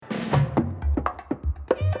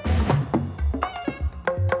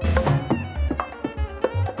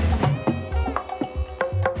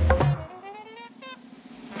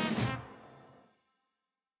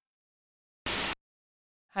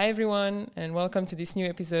Hi, everyone, and welcome to this new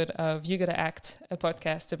episode of You Gotta Act, a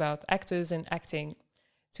podcast about actors and acting.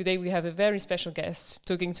 Today, we have a very special guest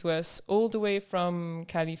talking to us all the way from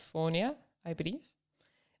California, I believe.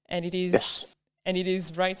 And it is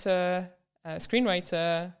writer,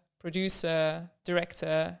 screenwriter, producer,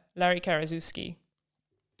 director, Larry Karaszewski.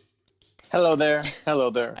 Hello there. Hello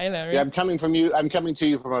there. Hi, Larry. Yeah, I'm coming to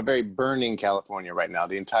you from a very burning California right now.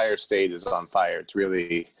 The entire state is on fire. It's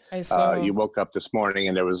really. I saw. You woke up this morning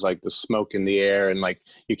and there was like the smoke in the air and like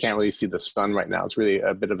you can't really see the sun right now. It's really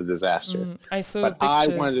a bit of a disaster. I saw but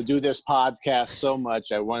pictures. I wanted to do this podcast so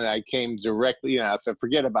much. I came directly. I said,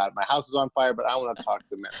 forget about it. My house is on fire, but I want to talk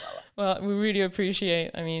to Manuela. Well, we really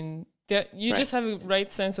appreciate. I mean, you just have a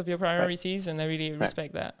right sense of your priorities, and I really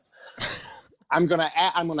respect that. I'm gonna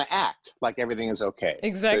act like everything is okay.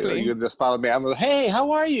 Exactly. So you just follow me. I'm like, hey,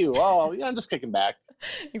 how are you? Oh, yeah, I'm just kicking back.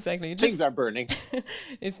 Exactly. Things are burning.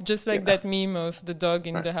 It's just like that meme of the dog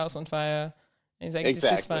in the house on fire. It's like, this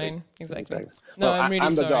is fine. Exactly. No, well, I'm really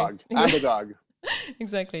sorry. The dog. I'm the dog.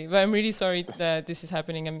 Exactly. But I'm really sorry that this is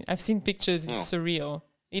happening. I mean, I've seen pictures. It's surreal.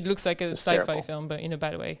 It looks like a sci-fi terrible film, but in a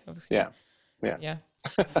bad way, obviously. Yeah.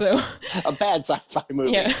 So a bad sci-fi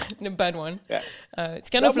movie. Yeah, a bad one. Yeah. It's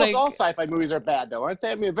kind of like all sci-fi movies are bad, though, aren't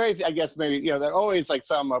they? I mean, I guess maybe they're always like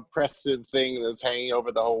some oppressive thing that's hanging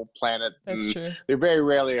over the whole planet. That's true. There very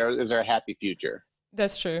rarely is there a happy future.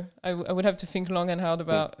 That's true. I would have to think long and hard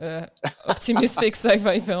about optimistic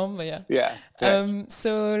sci-fi film, but yeah.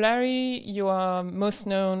 So Larry, you are most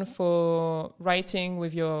known for writing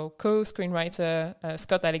with your co-screenwriter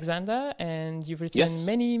Scott Alexander, and you've written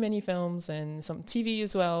many films and some TV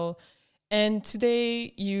as well. And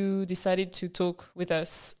today you decided to talk with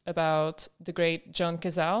us about the great John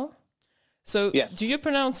Cazale. So do you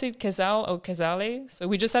pronounce it Cazale or Cazale? So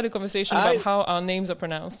we just had a conversation about how our names are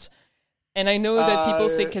pronounced. And I know that people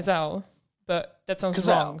say Cazale, but that sounds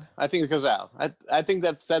wrong. I think Cazale. I think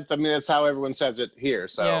that's how everyone says it here.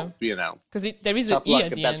 So because there is an E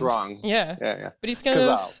at the end. That's wrong. Yeah. But it's kind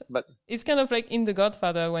it's kind of like in The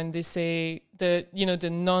Godfather when they say the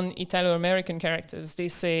non-Italo-American characters, they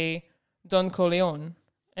say Don Corleone,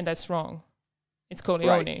 and that's wrong. It's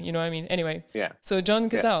Corleone. Right. You know what I mean? Anyway. Yeah. So John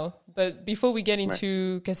Cazale. But before we get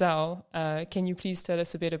into Cazale, can you please tell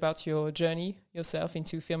us a bit about your journey yourself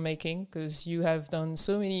into filmmaking? Because you have done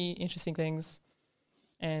so many interesting things,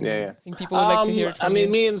 and I think people would like to hear it from you.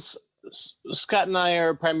 Me and Scott and I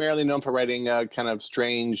are primarily known for writing kind of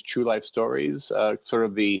strange true life stories, sort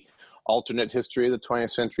of the alternate history of the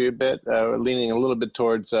 20th century a bit, leaning a little bit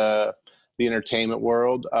towards the entertainment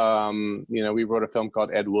world. We wrote a film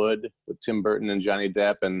called Ed Wood with Tim Burton and Johnny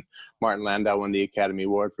Depp, and Martin Landau won the Academy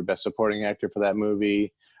Award for Best Supporting Actor for that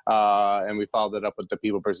movie. And we followed it up with The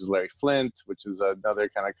People vs. Larry Flint, which is another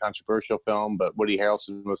kind of controversial film, but Woody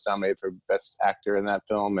Harrelson was nominated for Best Actor in that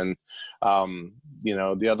film. And,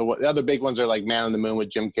 the other big ones are like Man on the Moon with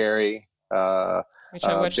Jim Carrey. Which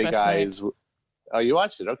I watched Big last Eyes. night. Oh, you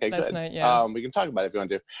watched it? Okay, last good. Night, yeah. We can talk about it if you want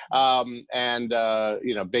to.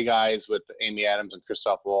 Big Eyes with Amy Adams and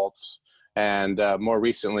Christoph Waltz. And more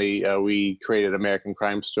recently, we created American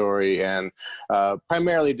Crime Story and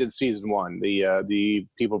primarily did season 1, the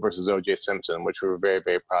People versus O.J. Simpson, which we were very,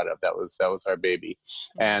 very proud of. That was our baby.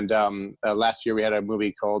 And last year we had a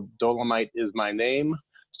movie called Dolomite Is My Name,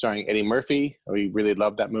 starring Eddie Murphy. We really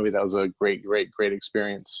loved that movie. That was a great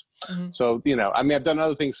experience. Mm-hmm. So, I've done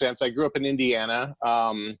other things since. I grew up in Indiana.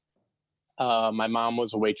 My mom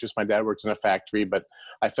was a waitress. My dad worked in a factory, but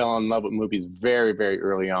I fell in love with movies very, very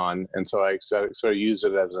early on. And so I sort of used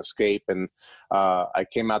it as an escape. And I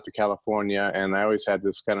came out to California, and I always had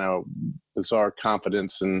this kind of bizarre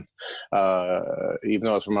confidence. And even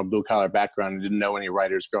though I was from a blue collar background and didn't know any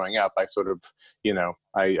writers growing up, I sort of,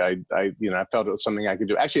 I felt it was something I could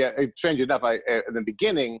do. Actually, strangely enough, in the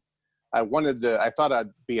beginning, I thought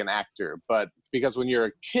I'd be an actor, but because when you're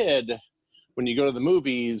a kid, when you go to the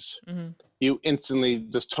movies, you instantly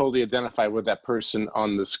just totally identify with that person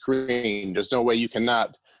on the screen. There's no way you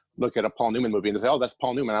cannot look at a Paul Newman movie and say, oh, that's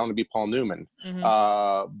Paul Newman. I want to be Paul Newman.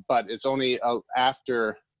 Mm-hmm. But it's only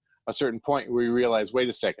after a certain point where you realize, wait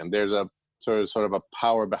a second, there's a sort of a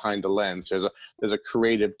power behind the lens. There's a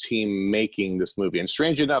creative team making this movie. And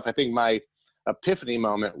strangely enough, I think my epiphany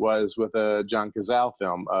moment was with a John Cazale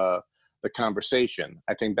film, The Conversation.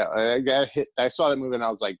 I think that I saw that movie and I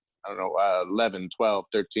was like, I don't know, 11, 12,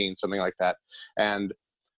 13, something like that. And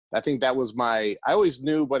I think that was I always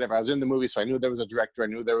knew whatever. I was in the movie, so I knew there was a director. I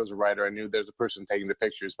knew there was a writer. I knew there was a person taking the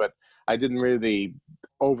pictures, but I didn't really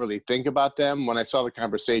overly think about them. When I saw The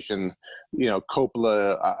Conversation,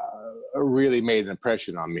 Coppola really made an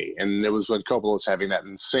impression on me. And it was when Coppola was having that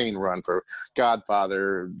insane run for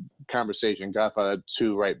Godfather, Conversation, Godfather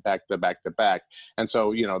 2, right back to back to back. And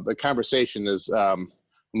so, the Conversation is a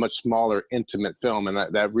much smaller, intimate film, and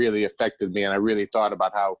that really affected me. And I really thought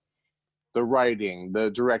about how the writing, the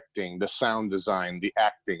directing, the sound design, the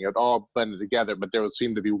acting, it all blended together, but there would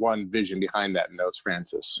seem to be one vision behind that, and that was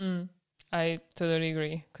Francis. I totally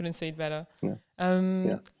agree. Couldn't say it better. Yeah.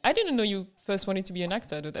 I didn't know you first wanted to be an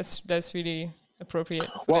actor. That's really appropriate.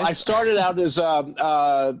 Well, I started out as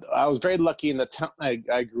I was very lucky in the town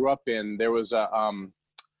I grew up in. There was a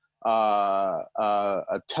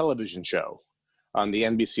television show on the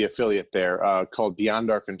NBC affiliate there called Beyond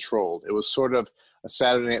Our Control. It was sort of a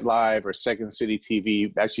Saturday Night Live or Second City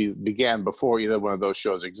TV. Actually began before either one of those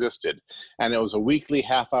shows existed. And it was a weekly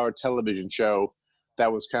half-hour television show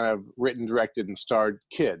that was kind of written, directed, and starred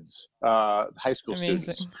kids, high school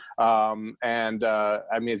students. I mean,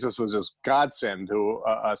 it just was this godsend to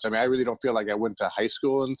us. I mean, I really don't feel like I went to high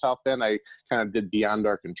school in South Bend. I kind of did Beyond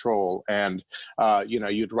Our Control. And,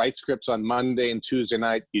 you'd write scripts on Monday and Tuesday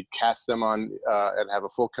night. You'd cast them on and have a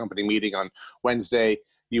full company meeting on Wednesday.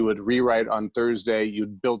 You would rewrite on Thursday.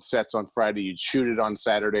 You'd build sets on Friday. You'd shoot it on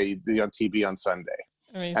Saturday. You'd be on TV on Sunday.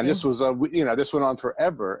 Amazing. And this was, this went on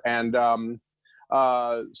forever. And,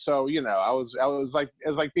 so I was like, it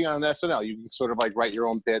was like being on SNL. You can sort of like write your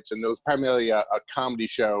own bits, and it was primarily a comedy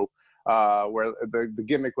show where the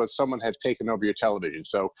gimmick was someone had taken over your television,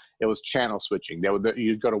 so it was channel switching.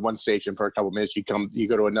 You'd go to one station for a couple minutes, you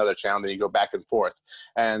go to another channel, then you go back and forth,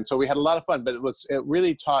 and so we had a lot of fun. But it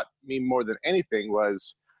really taught me more than anything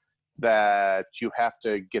was that you have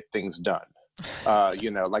to get things done.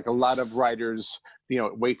 Like a lot of writers,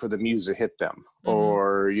 wait for the muse to hit them,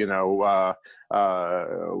 or you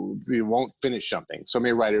won't finish something. So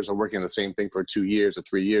many writers are working on the same thing for 2 years or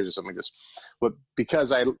 3 years or something like this. But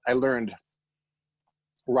because I learned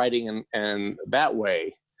writing and that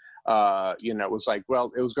way, it was like,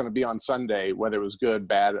 well, it was going to be on Sunday, whether it was good,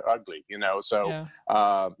 bad, or ugly, so,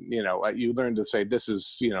 you learn to say, this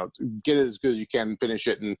is, get it as good as you can and finish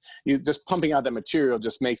it. And you just pumping out that material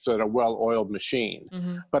just makes it a well-oiled machine.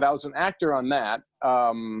 But I was an actor on that.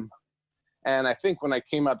 And I think when I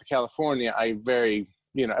came out to California, it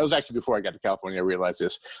was actually before I got to California, I realized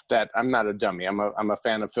this, that I'm not a dummy. I'm a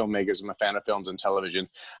fan of filmmakers. I'm a fan of films and television.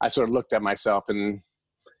 I sort of looked at myself and,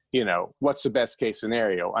 what's the best case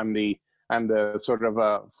scenario? I'm the sort of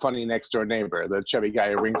a funny next door neighbor, the chubby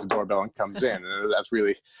guy who rings the doorbell and comes in. And that's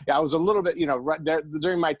really, I was a little bit, right there,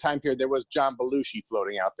 during my time period, there was John Belushi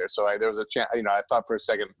floating out there. So there was a chance, I thought for a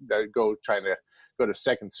second I'd trying to go to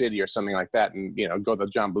Second City or something like that and, go the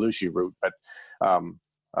John Belushi route. But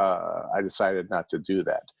I decided not to do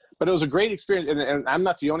that. But it was a great experience, and I'm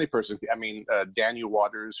not the only person. I mean, Daniel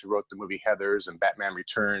Waters, who wrote the movie Heathers and Batman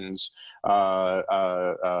Returns.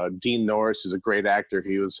 Dean Norris is a great actor.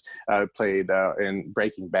 He was played in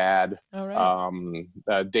Breaking Bad. All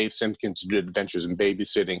right. Dave Simpkins did Adventures in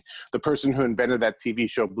Babysitting. The person who invented that TV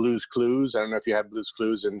show Blue's Clues. I don't know if you have Blue's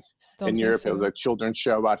Clues in Europe. So. It was a children's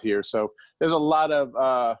show out here. So there's a lot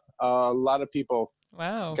of people.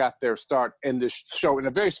 Wow. Got their start in this show in a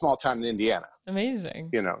very small town in Indiana. Amazing.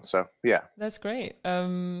 So yeah. That's great.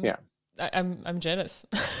 Yeah. I'm jealous.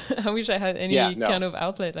 I wish I had any kind of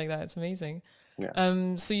outlet like that. It's amazing.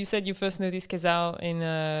 Yeah. So you said you first noticed Cazale in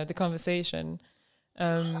The Conversation.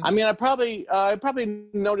 I mean, I probably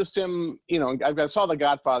noticed him, I saw The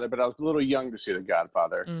Godfather, but I was a little young to see The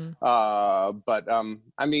Godfather. But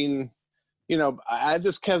I mean,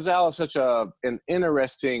 Cazale is such an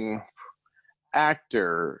interesting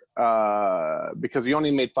actor because he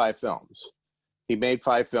only made 5 films. He made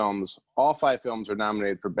 5 films. All 5 films are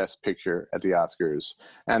nominated for Best Picture at the Oscars,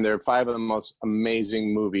 and they're 5 of the most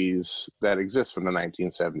amazing movies that exist from the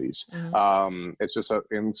 1970s. It's just an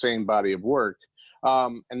insane body of work.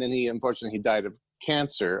 And then unfortunately he died of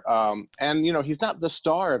cancer. And he's not the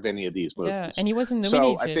star of any of these movies. Yeah, and he wasn't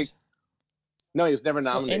nominated. So I think no, he was never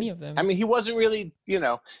nominated. Any of them. I mean, he wasn't really.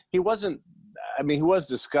 He wasn't. I mean, he was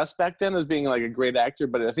discussed back then as being like a great actor,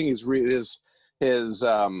 but I think his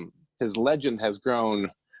legend has grown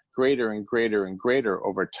greater and greater and greater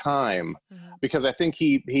over time, because I think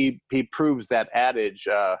he proves that adage.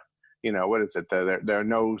 What is it? There are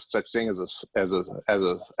no such thing as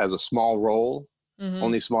a small role,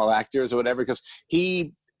 only small actors or whatever. Because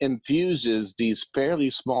he infuses these fairly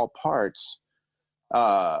small parts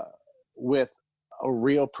with a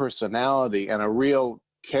real personality and a real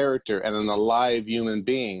character and an alive human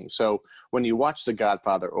being. So when you watch The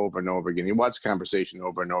Godfather over and over again, you watch Conversation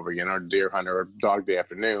over and over again, or Deer Hunter, or Dog Day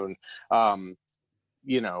Afternoon,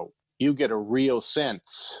 you get a real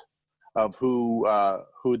sense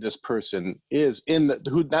who this person is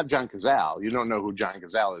not John Cazale. You don't know who John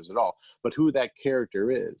Cazale is at all, but who that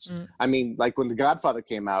character is. I mean, like when The Godfather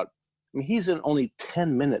came out, I mean, he's in only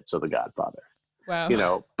 10 minutes of The Godfather. Wow. You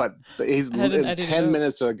know, but he's in 10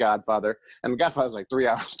 minutes of The Godfather, and The Godfather's like 3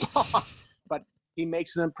 hours long, but he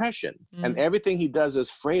makes an impression, and everything he does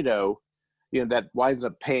as Fredo, you know, that winds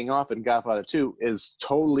up paying off in Godfather 2 is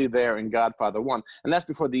totally there in Godfather 1. And that's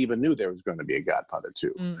before they even knew there was going to be a Godfather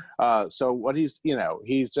 2. So what he's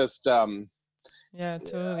just... yeah,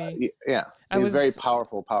 totally. He's a very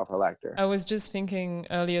powerful actor. I was just thinking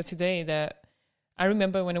earlier today that I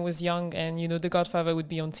remember when I was young and, you know, The Godfather would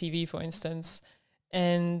be on TV, for instance.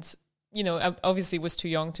 And, you know, I obviously was too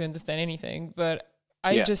young to understand anything, but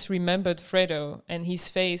I just remembered Fredo and his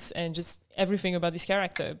face and just everything about this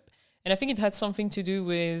character. And I think it had something to do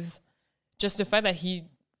with just the fact that he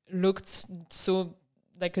looked so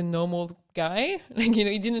like a normal guy. Like, you know,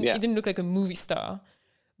 he didn't look like a movie star.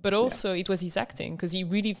 But also it was his acting, because he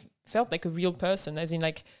really felt like a real person, as in,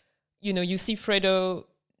 like, you know, you see Fredo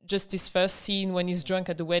just this first scene when he's drunk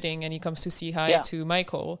at the wedding and he comes to say hi to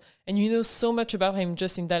Michael. And you know so much about him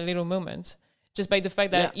just in that little moment. Just by the fact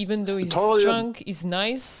that even though he's drunk, he's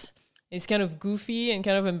nice, he's kind of goofy and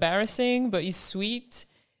kind of embarrassing, but he's sweet.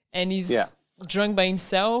 And he's drunk by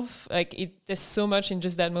himself. Like, there's so much in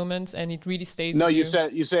just that moment, and it really stays. No,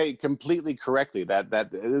 with you say completely correctly that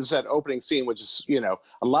is that opening scene, which is, you know,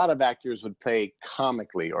 a lot of actors would play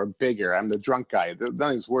comically or bigger. I'm the drunk guy.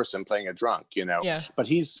 Nothing's worse than playing a drunk, you know. Yeah. But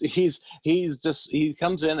he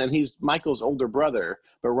comes in and he's Michael's older brother,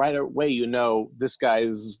 but right away you know this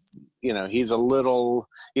guy's, you know, he's a little,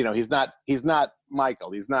 you know, he's not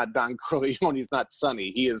Michael, he's not Don Corleone, he's not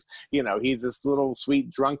Sonny. He is, you know, he's this little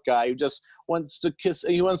sweet drunk guy who just wants to kiss.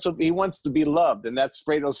 He wants to be loved, and that's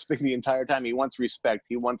Fredo's thing the entire time. He wants respect,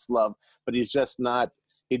 he wants love, but he's just not.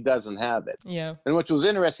 He doesn't have it. Yeah. And which was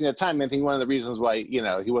interesting at the time. I think one of the reasons why, you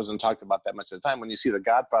know, he wasn't talked about that much at the time. When you see The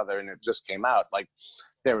Godfather and it just came out, like,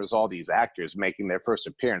 there was all these actors making their first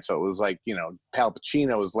appearance. So it was like, you know, Al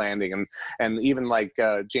Pacino was landing, and even like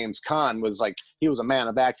James Caan was like, he was a man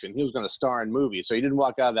of action. He was going to star in movies. So he didn't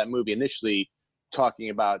walk out of that movie initially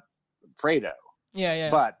talking about Fredo. Yeah, yeah.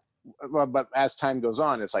 But as time goes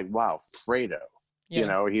on, it's like, wow, Fredo. Yeah. You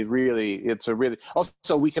know,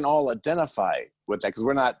 also we can all identify with that, because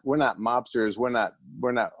we're not mobsters. We're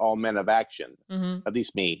not all men of action. Mm-hmm. At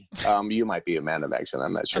least me. You might be a man of action.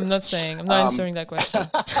 I'm not sure. I'm not answering that question.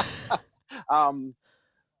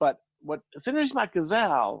 But what's interesting about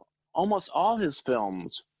Cazale, almost all his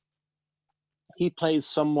films, he plays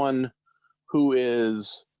someone who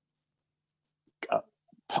is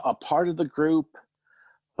a part of the group,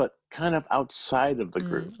 but kind of outside of the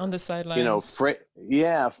group, on the sidelines. You know,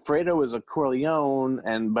 Fredo is a Corleone,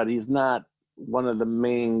 but he's not one of the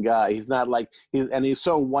main guys. He's not like he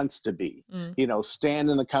so wants to be. You know, stand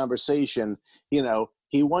in the conversation. You know,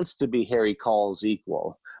 he wants to be Harry Call's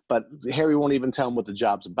equal, but Harry won't even tell him what the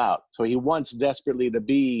job's about. So he wants desperately to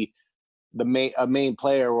be a main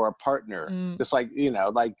player or a partner, just like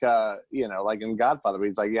like in Godfather, where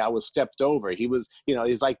he's like, I was stepped over. He was,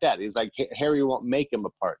 he's like that. He's like, Harry won't make him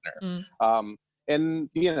a partner. And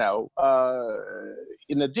in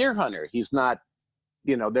The Deer Hunter, he's not.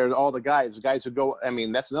 There's all the guys who go. I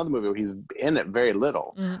mean, that's another movie where he's in it very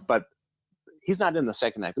little, but he's not in the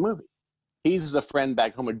second act of the movie. He's the friend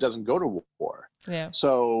back home who doesn't go to war. Yeah.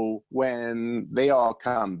 So when they all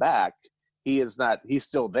come back, he's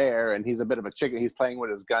still there, and he's a bit of a chicken. He's playing with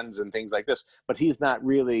his guns and things like this, but he's not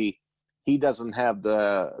really. He doesn't have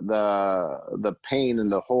the pain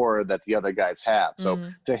and the horror that the other guys have. So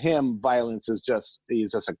to him, violence is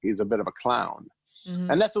he's a bit of a clown.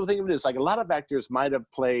 And that's the thing of it is, like, a lot of actors might have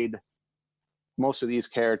played most of these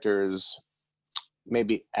characters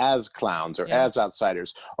maybe as clowns or as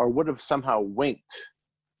outsiders, or would have somehow winked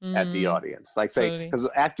at the audience, like say, because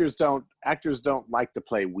actors don't like to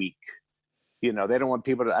play weak. They don't want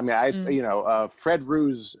people to. I mean, Fred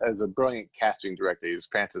Roos is a brilliant casting director. He was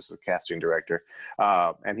Francis' casting director,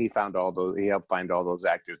 and he found all those. He helped find all those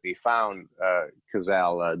actors. He found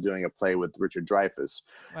Cazale doing a play with Richard Dreyfuss,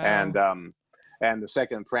 and the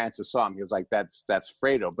second Francis saw him, he was like, "That's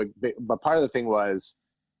Fredo." But part of the thing was,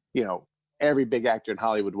 every big actor in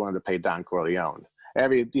Hollywood wanted to play Don Corleone.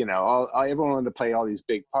 Everyone wanted to play all these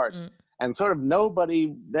big parts. And sort of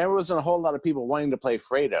there wasn't a whole lot of people wanting to play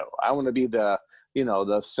Fredo. I want to be the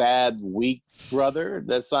sad, weak brother.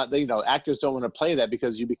 That's not, actors don't want to play that,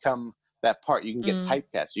 because you become that part. You can get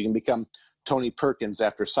typecast. You can become Tony Perkins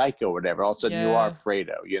after Psycho or whatever. All of a sudden you are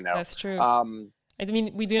Fredo, That's true. I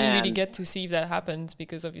mean, we didn't really get to see if that happened,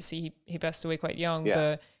 because obviously he passed away quite young. Yeah.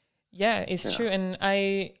 But Yeah, it's true. And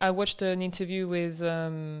I watched an interview with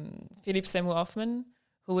Philip Seymour Hoffman,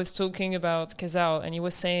 who was talking about Cazale, and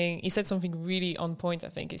he said something really on point, I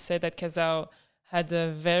think. He said that Cazale had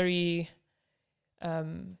a very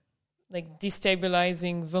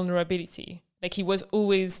destabilizing vulnerability. Like, he was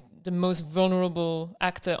always the most vulnerable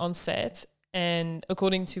actor on set. And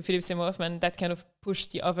according to Philip Seymour Hoffman, that kind of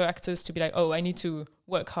pushed the other actors to be like, oh, I need to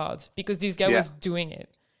work hard, because this guy was doing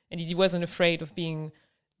it. And he wasn't afraid of being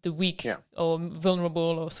the weak or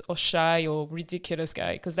vulnerable or shy or ridiculous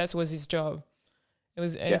guy, because that was his job. I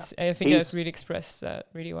think that really expressed that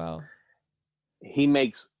really well. He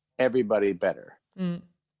makes everybody better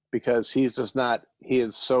because he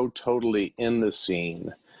is so totally in the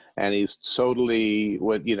scene, and he's totally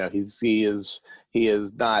he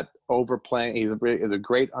is not overplaying. He's a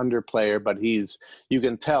great underplayer, but you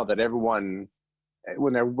can tell that everyone,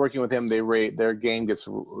 when they're working with him, their game gets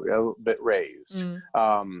a bit raised.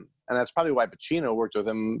 And that's probably why Pacino worked with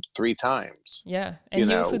him 3 times. Yeah, and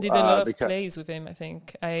he also did a lot of plays with him, I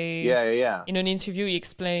think. In an interview, he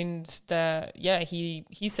explained that,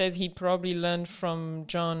 he says he probably learned from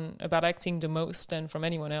John about acting the most than from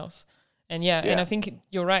anyone else. And and I think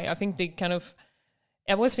you're right. I think they kind of...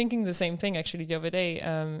 I was thinking the same thing, actually, the other day.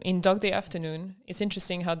 In Dog Day Afternoon, it's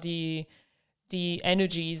interesting how the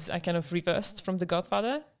energies are kind of reversed from The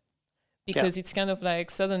Godfather, because it's kind of like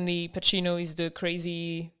suddenly Pacino is the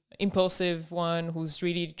crazy, impulsive one who's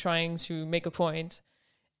really trying to make a point,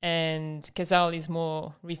 and Cazale is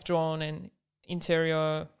more withdrawn and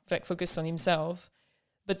interior, focused on himself.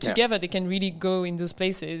 But together they can really go in those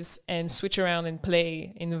places and switch around and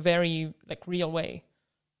play in a very real way,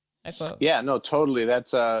 I thought. Yeah, no, totally.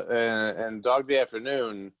 That's and Dog Day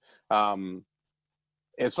Afternoon,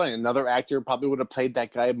 it's funny, another actor probably would have played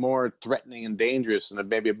that guy more threatening and dangerous and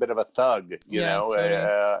maybe a bit of a thug, you know.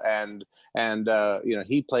 Totally. And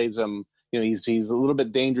he plays him, he's a little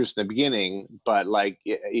bit dangerous in the beginning, but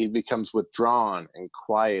he becomes withdrawn and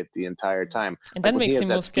quiet the entire time. And that makes him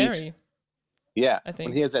more scary. Yeah, I think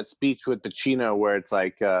when he has that speech with Pacino where it's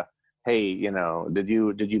like, hey, did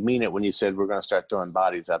you mean it when you said we're going to start throwing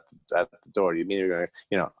bodies at the door? Do you mean you're going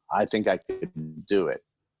to, I think I could do it.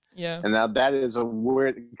 Yeah. And now that is a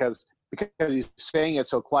weird, because he's saying it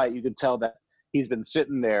so quiet, you could tell that he's been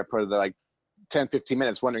sitting there for 10, 15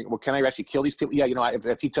 minutes wondering, well, can I actually kill these people? Yeah,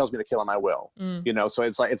 if he tells me to kill him, I will. So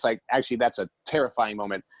it's like actually that's a terrifying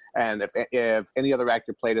moment. And if any other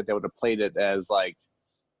actor played it, they would have played it as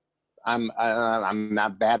I'm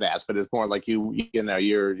not badass, but it's more like you're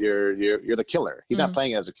the killer. He's not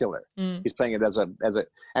playing it as a killer. He's playing it as a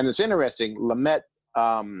and it's interesting. Lumet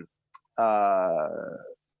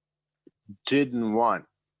didn't want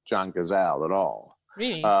John Cazale at all.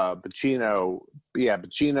 Really? Pacino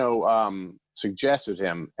suggested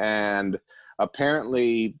him, and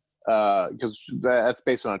apparently because that's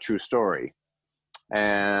based on a true story,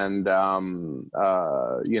 and the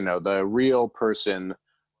real person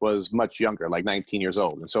was much younger, like 19 years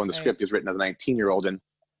old, and so in the script he's written as a 19-year-old, and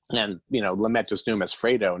Lumet just knew him as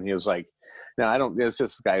Fredo, and he was like, no, I don't, this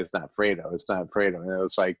guy is not Fredo, it's not Fredo. And it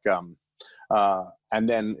was like and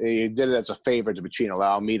then he did it as a favor to Pacino.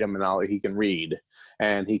 I'll meet him and he can read.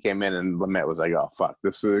 And he came in, and Lumet was like, "Oh fuck,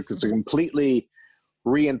 it's a completely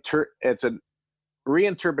it's a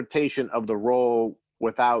reinterpretation of the role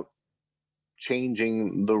without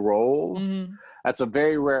changing the role." That's a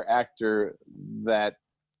very rare actor that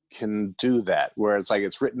can do that, where it's like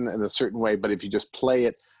it's written in a certain way, but if you just play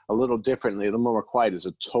it a little differently, a little more quiet, is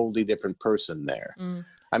a totally different person there.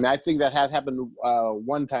 I mean, I think that had happened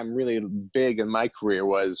one time really big in my career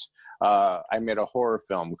was I made a horror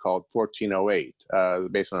film called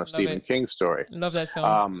 1408, based on a Stephen King story. Love that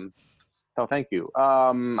film. Oh, thank you.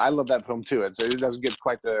 I love that film too. It doesn't get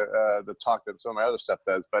quite the talk that some of my other stuff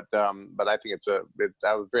does, but I think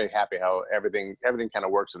I was very happy how everything kind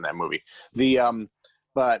of works in that movie.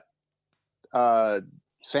 But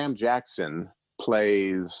Sam Jackson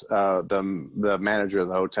plays the manager of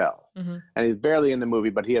the hotel, and he's barely in the movie,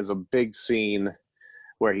 but he has a big scene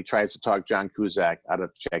where he tries to talk John Cusack out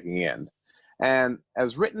of checking in. And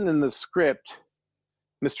as written in the script,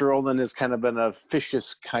 Mr. Olin is kind of an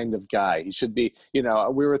officious kind of guy. He should be, we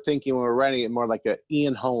were thinking when we were writing it more like a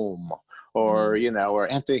Ian Holm or,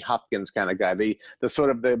 or Anthony Hopkins kind of guy, the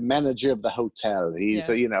sort of the manager of the hotel. He's,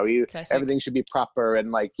 everything should be proper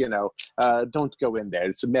and don't go in there.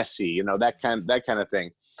 It's messy, that kind of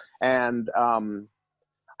thing. And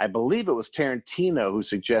I believe it was Tarantino who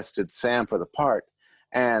suggested Sam for the part.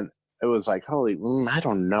 And it was like, I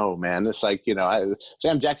don't know, man. It's like,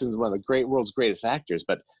 Sam Jackson's one of the world's greatest actors,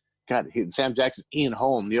 but God, Sam Jackson, Ian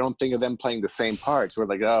Holm. You don't think of them playing the same parts. We're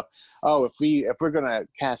like, if we're gonna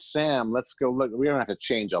cast Sam, let's go look. We don't have to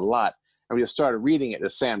change a lot. And we just started reading it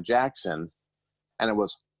as Sam Jackson, and it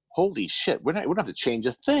was, holy shit, we don't have to change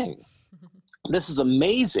a thing. This is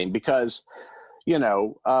amazing because,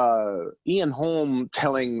 Ian Holm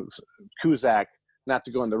telling Cusack not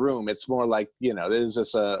to go in the room. It's more like, there's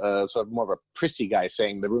this a sort of more of a prissy guy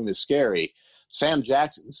saying the room is scary. Sam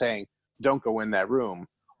Jackson saying, don't go in that room.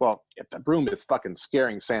 Well, if the room is fucking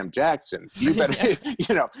scaring Sam Jackson, you better,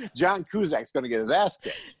 John Cusack's going to get his ass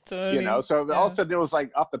kicked. Totally. So all of a sudden it was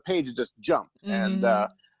like off the page, it just jumped. Mm-hmm. And,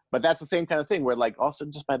 but that's the same kind of thing where like also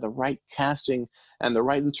just by the right casting and the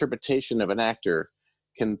right interpretation of an actor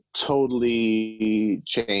can totally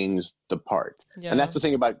change the part. Yeah. And that's the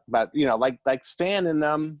thing about like Stan in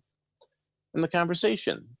The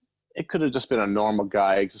Conversation. It could have just been a normal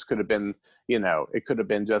guy. It just could have been, it could have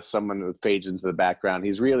been just someone who fades into the background.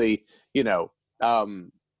 He's really, it's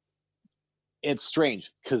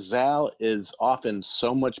strange. Cazale is often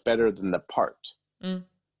so much better than the part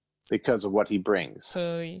because of what he brings.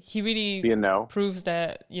 So he really proves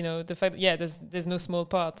that, the fact that, there's no small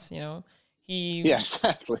parts, Yeah,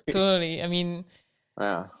 exactly. Totally. I mean,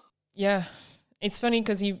 yeah. It's funny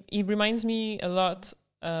because he reminds me a lot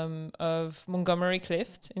of Montgomery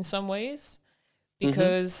Clift in some ways,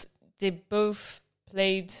 because they both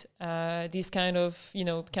played these kind of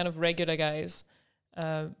regular guys,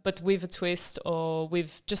 but with a twist or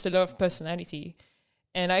with just a lot of personality.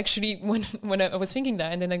 And actually, when I was thinking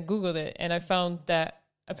that, and then I Googled it, and I found that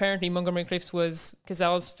apparently Montgomery Clift was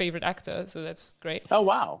Cazale's favorite actor, so that's great. Oh,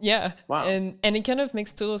 wow. Yeah. Wow. And it kind of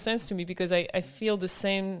makes total sense to me because I feel the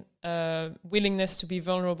same willingness to be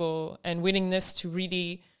vulnerable and willingness to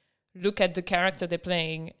really look at the character they're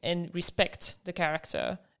playing and respect the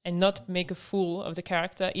character and not make a fool of the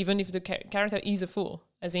character, even if the character is a fool,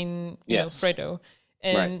 as in, Fredo.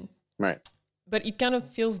 And, right. But it kind of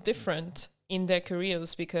feels different in their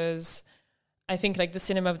careers because I think like the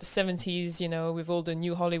cinema of the 70s, with all the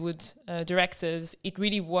new Hollywood directors, it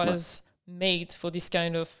really was made for this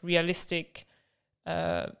kind of realistic,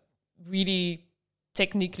 really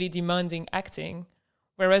technically demanding acting.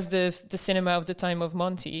 Whereas the cinema of the time of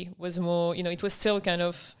Monty was more, it was still kind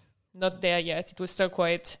of not there yet. It was still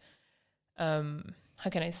quite, how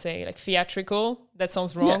can I say, like theatrical. That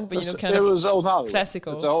sounds wrong, but kind of it was old Hollywood.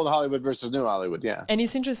 Classical. It's old Hollywood versus new Hollywood, yeah. And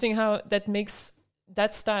it's interesting how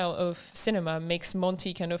that style of cinema makes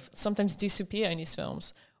Monty kind of sometimes disappear in his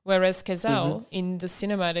films. Whereas Cazale, in the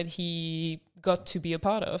cinema that he got to be a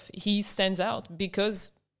part of, he stands out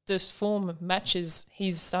because the form matches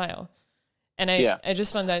his style. And I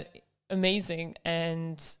just found that amazing.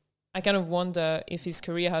 And I kind of wonder if his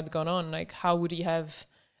career had gone on, like how would he have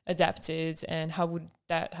adapted and how would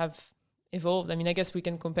that have evolved? I mean, I guess we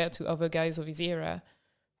can compare to other guys of his era,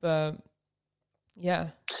 but yeah.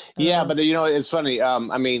 Yeah, but it's funny.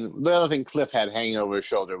 I mean, the other thing Cliff had hanging over his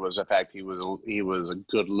shoulder was the fact he was a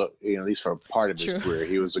good look, at least for a part of his career,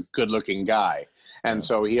 he was a good looking guy. And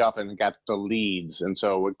so he often got the leads. And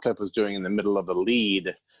so what Cliff was doing in the middle of the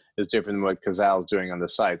lead is different than what Cazale's doing on the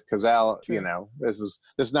sides. Cazale, this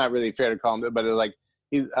is not really fair to call him, but it's like,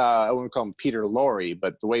 I wouldn't call him Peter Lorre,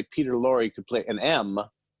 but the way Peter Lorre could play an M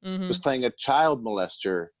was playing a child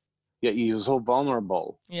molester, yet he's so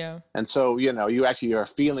vulnerable. Yeah. And so, you actually are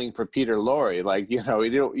feeling for Peter Lorre. Like,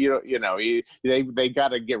 they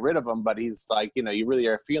got to get rid of him, but he's like, you really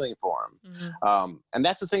are feeling for him. And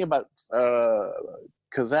that's the thing about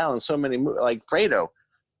Cazale and so many movies, like Fredo.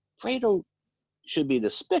 Fredo should be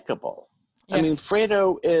despicable. Yeah. I mean,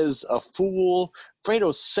 Fredo is a fool.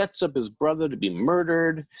 Fredo sets up his brother to be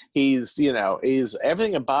murdered. He's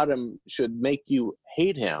everything about him should make you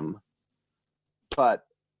hate him, but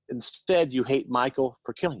instead you hate Michael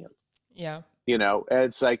for killing him. Yeah.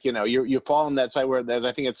 It's like, you fall on that side where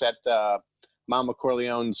I think it's at Mama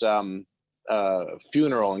Corleone's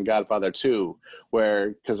funeral in Godfather 2,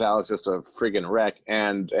 where Cazale is just a friggin' wreck,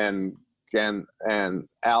 and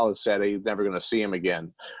Al has said he's never going to see him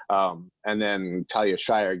again. And then Talia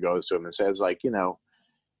Shire goes to him and says, like,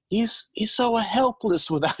 he's so helpless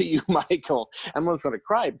without you, Michael. I'm almost going to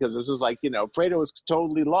cry because this is like, Fredo is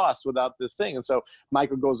totally lost without this thing. And so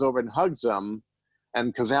Michael goes over and hugs him,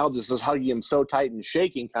 and Cazale just is hugging him so tight and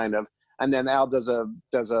shaking kind of. And then Al does a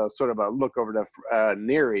sort of a look over to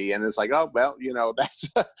Neri, and it's like, oh well,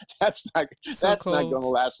 that's not going to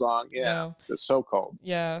last long. Yeah, no. It's so cold.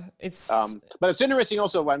 Yeah, it's. But it's interesting.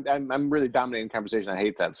 Also, I'm really dominating the conversation. I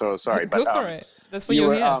hate that. So sorry, go for it. That's what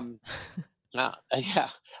you're here. Yeah,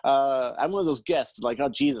 I'm one of those guests. Like, oh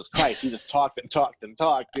Jesus Christ, he just talked and talked and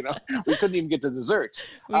talked. We couldn't even get to dessert.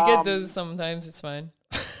 We get those sometimes. It's fine.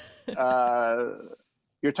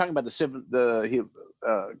 you're talking about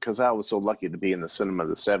Cazale was so lucky to be in the cinema of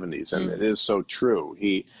the 70s, and it is so true.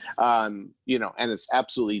 He, and it's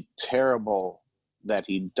absolutely terrible that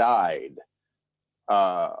he died.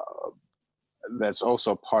 That's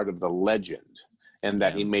also part of the legend, and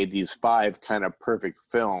that he made these 5 kind of perfect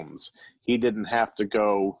films. He didn't have to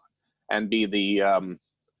go and be the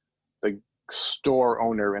store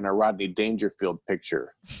owner in a Rodney Dangerfield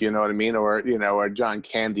picture, you know what I mean, or a John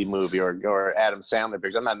Candy movie, or Adam Sandler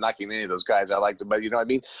picture. I'm not knocking any of those guys. I like them, but you know what I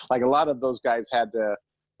mean. Like a lot of those guys had to,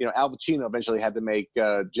 Al Pacino eventually had to make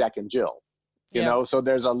Jack and Jill. You know, so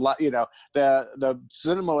there's a lot. The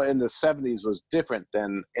cinema in the 70s was different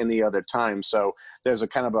than any other time. So there's a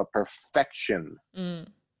kind of a perfection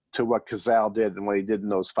to what Cazale did and what he did in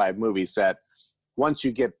those 5 movies. That once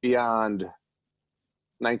you get beyond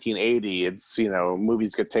 1980, it's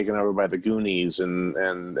movies get taken over by the Goonies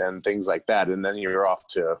and things like that, and then you're off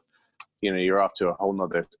to a whole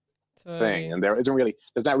nother thing. And there's not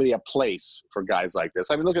really a place for guys like this.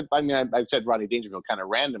 I mean, I said Rodney Dangerfield kind of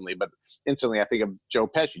randomly, but instantly I think of Joe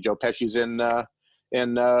Pesci. Joe Pesci's in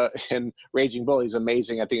Raging Bull. He's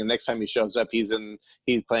amazing. I think the next time he shows up, he's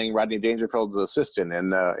playing Rodney Dangerfield's assistant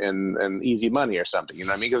in Easy Money or something. You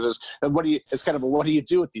know what I mean? Because it's kind of what do you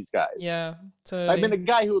do with these guys? Yeah, totally. I mean, a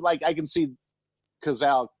guy who I can see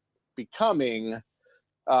Cazale becoming,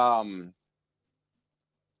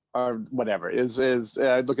 or whatever is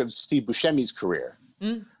look at Steve Buscemi's career.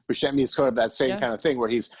 Buscemi's sort of that same kind of thing where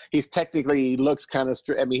he's technically looks kind of.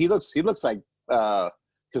 I mean, he looks like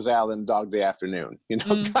Cazale in Dog Day Afternoon,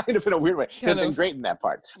 kind of in a weird way. He's been great in that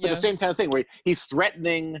part, but the same kind of thing where he's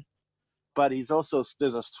threatening, but he's also,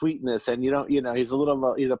 there's a sweetness, and he's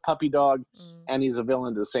a puppy dog, and he's a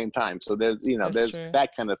villain at the same time. So there's that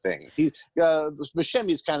kind of thing.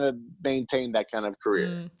 Buscemi's kind of maintained that kind of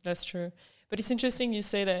career. That's true. But it's interesting you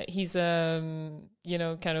say that he's kind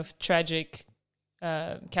of tragic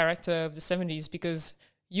character of the 70s, because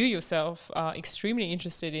you yourself are extremely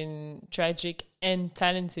interested in tragic and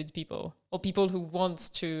talented people, or people who who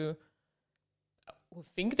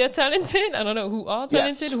think they're talented. I don't know, who are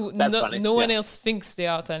talented, who no one else thinks they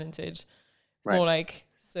are talented. Right. More like,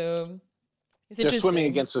 so it's They're swimming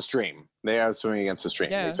against the stream. They are swimming against the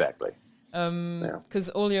stream, exactly. Because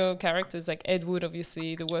all your characters, like Ed Wood,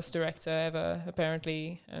 obviously the worst director ever,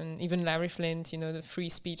 apparently, and even Larry Flint, the free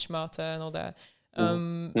speech martyr and all that.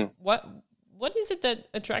 What is it that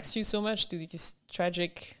attracts you so much to these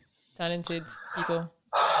tragic, talented people?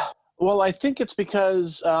 Well, I think it's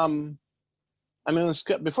because,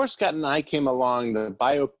 before Scott and I came along, the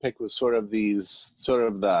biopic was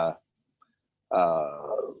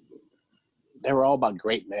they were all about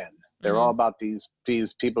great men. They were all about these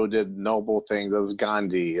people who did noble things. It was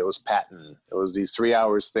Gandhi, it was Patton, it was these 3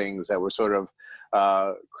 hours things that were sort of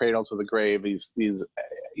cradle to the grave. These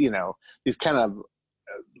kind of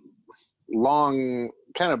long,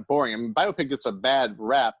 kind of boring. I mean, biopic gets a bad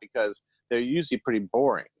rap because they're usually pretty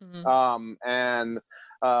boring.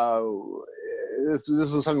 This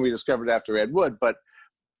is something we discovered after Ed Wood, but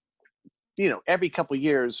every couple of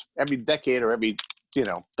years, every decade, or every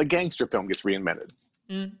the gangster film gets reinvented.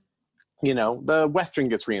 The Western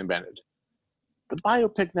gets reinvented. The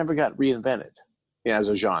biopic never got reinvented as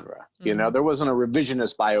a genre. There wasn't a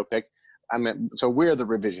revisionist biopic. So we're the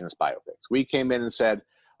revisionist biopics. We came in and said,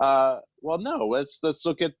 well, no, let's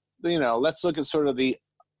look at sort of the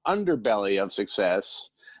underbelly of success,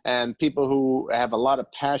 and people who have a lot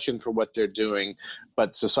of passion for what they're doing,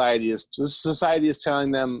 but society is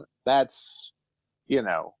telling them that's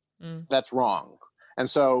wrong. And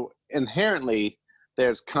so inherently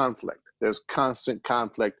there's conflict. There's constant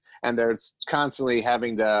conflict, and they're constantly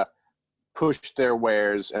having to push their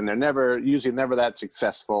wares, and they're usually never that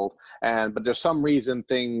successful. But there's some reason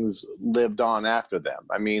things lived on after them.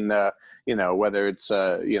 I mean, whether it's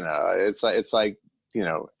it's like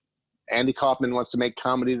Andy Kaufman wants to make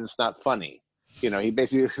comedy that's not funny. He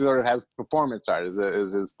basically sort of has performance art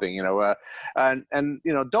is his thing. And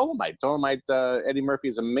Dolomite, Eddie Murphy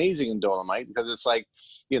is amazing in Dolomite, because it's like,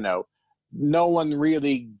 no one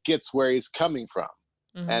really gets where he's coming from.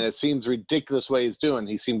 And it seems ridiculous what he's doing.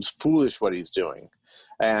 He seems foolish what he's doing.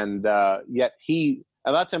 And yet a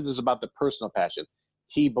lot of times it's about the personal passion.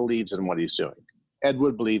 He believes in what he's doing. Ed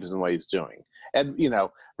Wood believes in what he's doing. And, a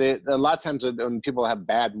lot of times when people have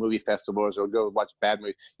bad movie festivals or go watch bad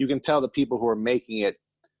movies, you can tell the people who are making it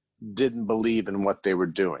didn't believe in what they were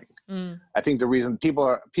doing. I think the reason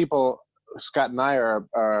people Scott and I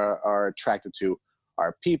are attracted to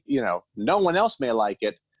are people, no one else may like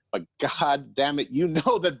it, but God damn it,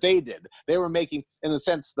 that they did. They were making, in a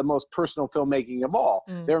sense, the most personal filmmaking of all.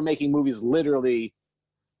 They were making movies literally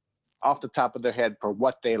off the top of their head for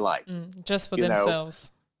what they like. Just for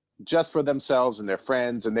themselves. Just for themselves and their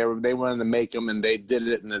friends, and they wanted to make them, and they did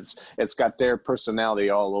it, and it's got their personality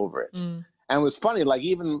all over it. And it was funny, like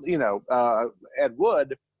even Ed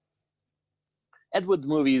Wood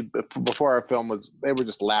movies before our film they were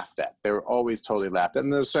just laughed at. They were always totally laughed at,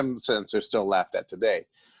 and there's some sense they're still laughed at today.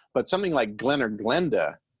 But something like Glen or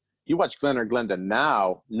Glenda, you watch Glen or Glenda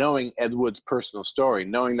now, knowing Ed Wood's personal story,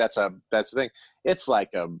 knowing that's the thing. It's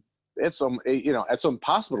like it's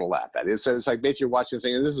impossible to laugh at. It's like basically you're watching and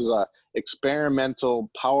saying, this is a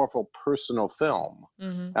experimental, powerful, personal film.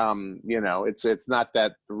 It's not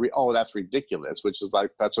that that's ridiculous, which is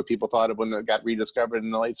like that's what people thought of when it got rediscovered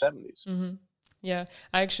in the late 70s. Yeah,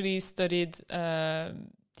 I actually studied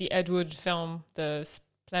the Ed Wood film, the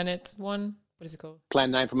Planet one. What is it called?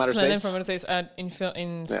 Plan 9 from Outer Space? Plan 9 from Outer Space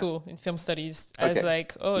in school, in film studies. I was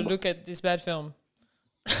like, look at this bad film.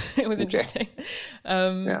 It was interesting.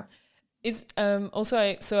 It's also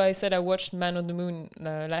I said I watched Man on the Moon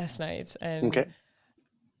last night, and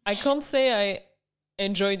I can't say I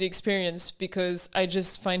enjoyed the experience because I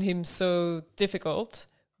just find him so difficult.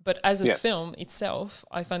 But as a film itself,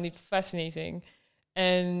 I found it fascinating,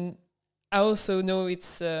 and I also know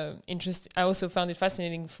it's interesting. I also found it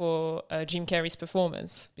fascinating for Jim Carrey's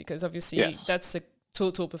performance, because obviously that's a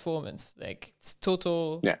total performance, like it's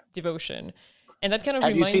total devotion. And that kind of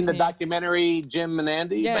reminds me. Have you seen the me, documentary Jim and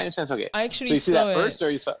Andy? By any chance? Okay. I actually saw that first, or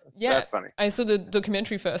you saw? Yeah, that's funny. I saw the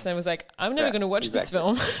documentary first, and I was like, I'm never going to watch this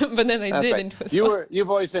film, but then I did. Right. And You've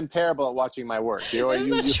always been terrible at watching my work.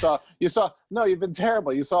 You saw. No, you've been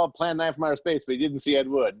terrible. You saw Plan 9 from Outer Space, but you didn't see Ed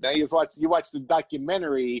Wood. Now you watched the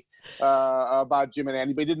documentary about Jim and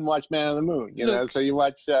Andy, but you didn't watch Man on the Moon. So you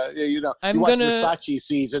watched Versace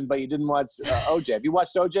season, but you didn't watch OJ. Have you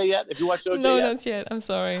watched OJ yet? Have you watched OJ No, yet? not yet. I'm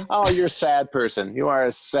sorry. Oh, you're a sad person. You are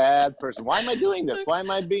a sad person. Why am I doing this? Why am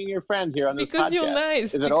I being your friend here on this podcast? Because you're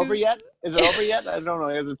nice. Is it over yet? Is it over yet? I don't know.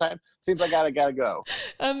 Is it time? Seems like I gotta go.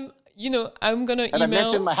 I'm gonna email. And I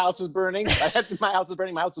mentioned my house was burning. My house was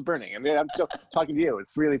burning. I mean, I'm still talking to you.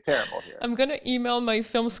 It's really terrible here. I'm gonna email my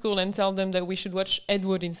film school and tell them that we should watch Ed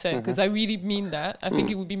Wood instead, because I really mean that. I think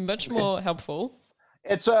it would be much more helpful.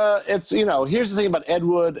 It's here's the thing about Ed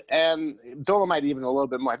Wood and Dolomite, even a little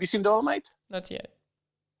bit more. Have you seen Dolomite? Not yet.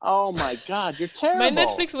 Oh my God, you're terrible. My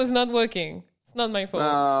Netflix was not working. It's not my fault. It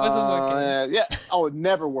wasn't working. Yeah. Oh, it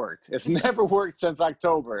never worked. It's never worked since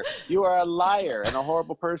October. You are a liar and a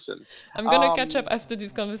horrible person. I'm going to catch up after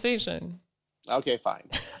this conversation. Okay, fine.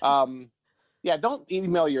 Don't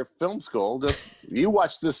email your film school. Just you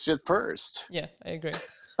watch this shit first. Yeah, I agree.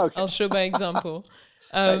 Okay. I'll show by example.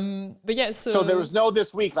 But yeah, so there was no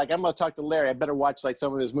this week, like, I'm going to talk to Larry. I better watch, like,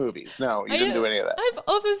 some of his movies. No, you didn't do any of that. I have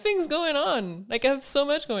other things going on. Like, I have so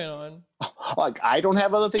much going on. Like, I don't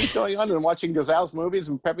have other things going on than watching Gazelle's movies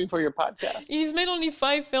and prepping for your podcast. He's made only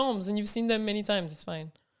 5 films, and you've seen them many times. It's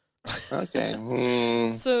fine.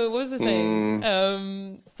 Okay. So, what was I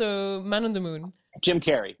saying? So, Man on the Moon. Jim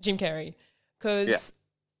Carrey. Because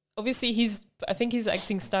obviously I think his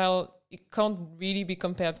acting style, it can't really be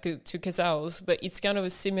compared to Casal's, but it's kind of a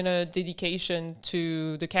similar dedication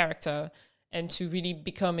to the character and to really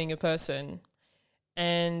becoming a person.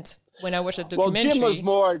 And when I watched the documentary, Jim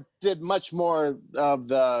did much more of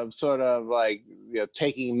the sort of like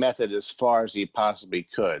taking method as far as he possibly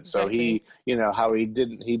could. Exactly. So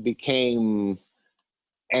he became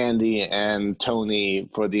Andy and Tony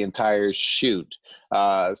for the entire shoot.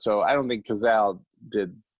 So I don't think Cazale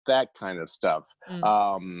did that kind of stuff.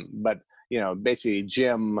 But basically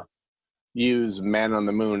Jim used Man on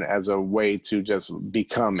the Moon as a way to just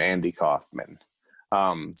become Andy Kaufman.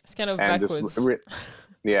 It's kind of backwards.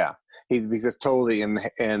 He because totally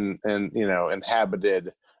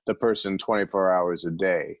inhabited the person 24 hours a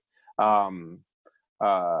day. It's one of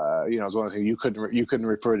the things you couldn't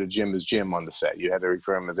refer to Jim as Jim on the set. You had to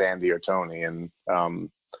refer him as Andy or Tony. And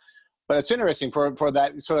but it's interesting for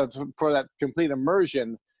that complete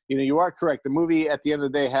immersion. You are correct. The movie at the end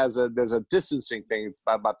of the day there's a distancing thing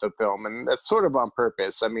about the film, and that's sort of on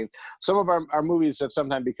purpose. I mean, some of our movies have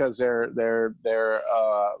sometimes, because they're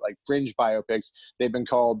like fringe biopics, they've been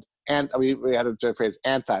called, and we had a phrase,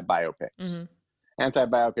 anti-biopics. Mm-hmm.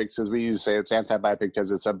 Anti-biopics, because we usually say it's anti-biopic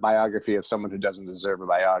because it's a biography of someone who doesn't deserve a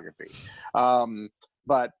biography.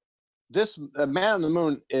 But this Man on the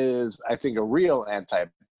Moon is, I think, a real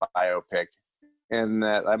anti-biopic, in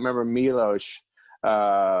that I remember Milos,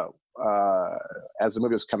 as the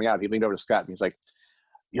movie was coming out, he leaned over to Scott and he's like,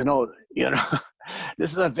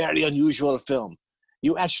 this is a very unusual film.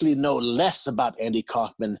 You actually know less about Andy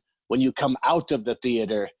Kaufman when you come out of the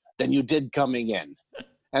theater than you did coming in.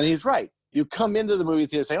 And he's right. you come into the movie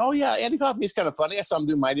theater saying, oh yeah, Andy Kaufman's kind of funny. I saw him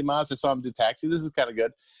do Mighty Mouse. I saw him do Taxi. This is kind of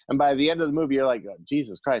good. And by the end of the movie, you're like, oh,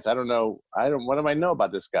 Jesus Christ, what do I know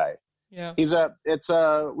about this guy? Yeah.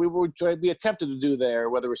 We attempted to do there,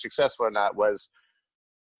 whether we're successful or not, was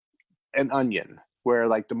an onion, where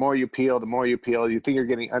like the more you peel, you think you're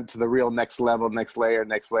getting to the real next level, next layer,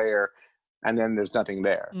 and then there's nothing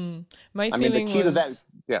there. To that,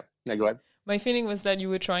 go ahead. My feeling was that you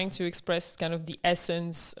were trying to express kind of the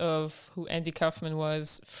essence of who Andy Kaufman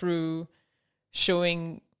was through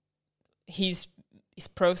showing his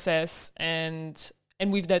process, and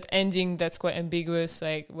with that ending that's quite ambiguous,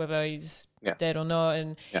 like whether he's dead or not.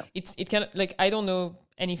 And it kind of like, I don't know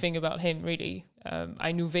anything about him really.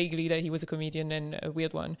 I knew vaguely that he was a comedian and a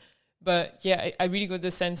weird one, but yeah, I really got the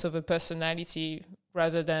sense of a personality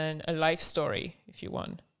rather than a life story, if you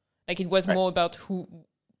want. Like it was more about who,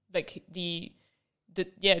 like the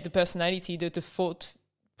personality, the thought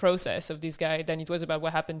process of this guy than it was about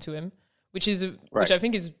what happened to him, which I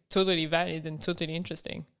think is totally valid and totally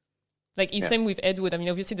interesting. Like it's same with Ed Wood. I mean,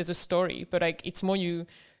 obviously there's a story, but like it's more you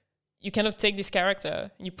kind of take this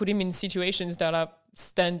character, you put him in situations that are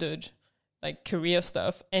standard, like career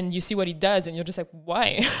stuff, and you see what he does, and you're just like,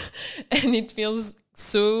 why? And it feels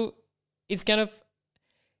so. It's kind of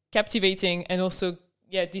captivating and also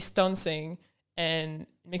distancing, and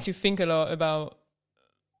makes you think a lot about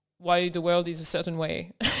why the world is a certain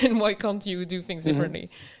way and why can't you do things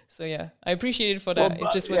differently. So I appreciate it for that. It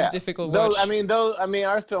just was a difficult watch.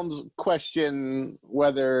 Our films question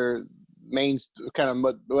whether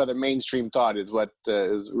mainstream thought is what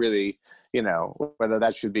is really, whether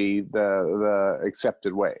that should be the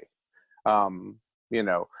accepted way. Here's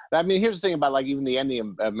the thing about like even the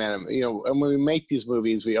ending of Man, and when we make these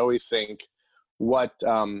movies, we always think, what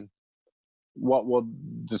will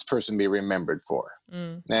this person be remembered for?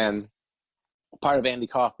 And part of Andy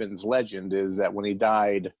Kaufman's legend is that when he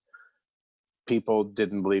died, people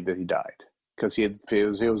didn't believe that he died because he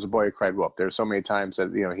was a boy who cried wolf. There's so many times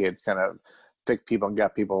that he had kind of fixed people and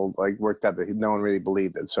got people like worked up that no one really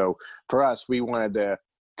believed it. So for us, we wanted to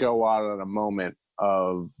go out on a moment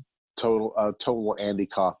of total Andy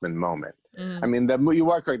Kaufman moment. I mean,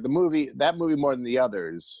 you are correct. That movie more than the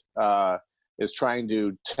others is trying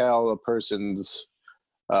to tell a person's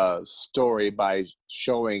story by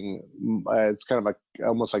showing. It's kind of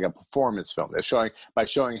almost like a performance film. They're showing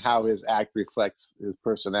how his act reflects his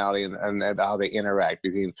personality and how they interact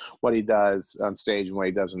between what he does on stage and what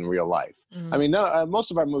he does in real life. I mean, most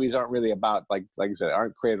of our movies aren't really about like I said,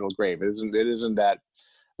 aren't cradle to grave. It isn't that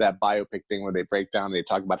biopic thing where they break down, they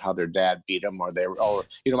talk about how their dad beat them,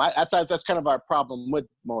 that's kind of our problem with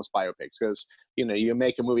most biopics, because you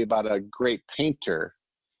make a movie about a great painter,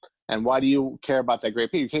 and why do you care about that great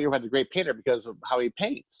painter? You care about the great painter because of how he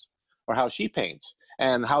paints or how she paints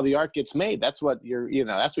and how the art gets made. That's what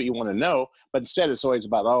that's what you want to know. But instead it's always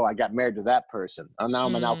about, oh, I got married to that person, and now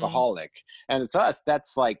I'm an alcoholic. And to us,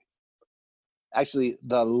 that's like actually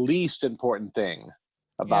the least important thing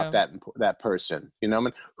about that person. I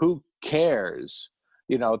mean, who cares?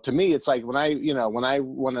 To me, it's like when I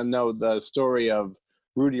want to know the story of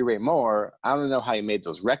Rudy Ray Moore, I want to know how he made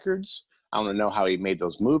those records. I want to know how he made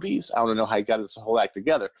those movies. I want to know how he got this whole act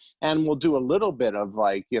together. And we'll do a little bit of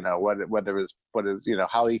like,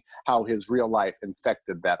 how his real life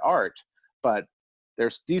infected that art. But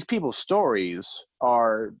there's these people's stories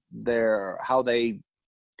are how they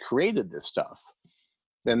created this stuff.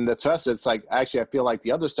 And to us, it's like, actually, I feel like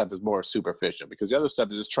the other stuff is more superficial, because the other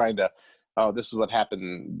stuff is just trying to, oh, this is what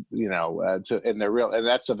happened, and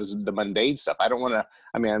that stuff is the mundane stuff. I don't want to,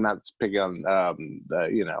 I'm not picking on,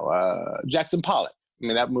 Jackson Pollock. I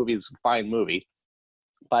mean, that movie is a fine movie,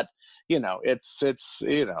 but, it's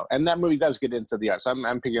and that movie does get into the art. So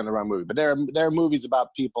I'm picking on the wrong movie, but there are movies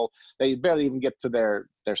about people that you barely even get to their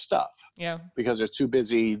stuff. Yeah. Because they're too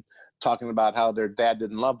busy talking about how their dad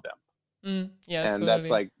didn't love them. And totally.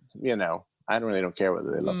 That's like, I don't care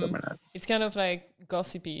whether they love them or not. It's kind of like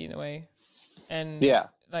gossipy in a way, and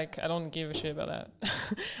like I don't give a shit about that.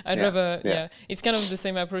 I'd rather it's kind of the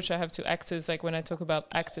same approach I have to actors. Like when I talk about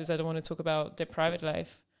actors, I don't want to talk about their private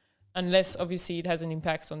life, unless obviously it has an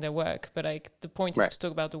impact on their work. But like the point is to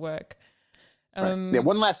talk about the work.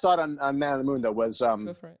 One last thought on Man on the Moon though was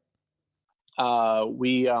go for it.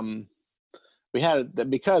 We had,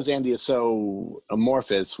 because Andy is so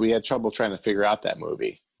amorphous, we had trouble trying to figure out that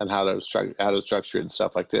movie and how to structure it and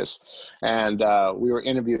stuff like this. And we were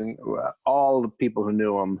interviewing all the people who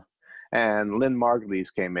knew him. And Lynn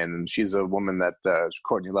Margulies came in, and she's a woman that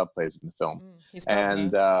Courtney Love plays in the film.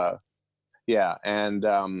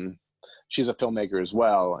 she's a filmmaker as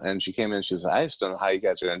well. And she came in and she said, I just don't know how you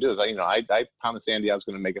guys are going to do this. I promised Andy I was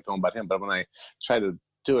going to make a film about him, but when I tried to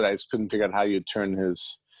do it, I just couldn't figure out how you'd turn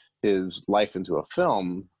his life into a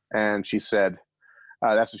film. And she said,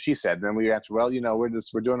 that's what she said. And then we answered, well,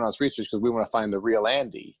 we're doing all this research because we want to find the real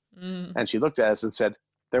Andy. And she looked at us and said,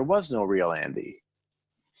 there was no real Andy.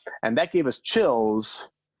 And that gave us chills.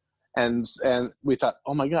 And we thought,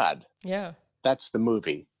 oh my God. Yeah. That's the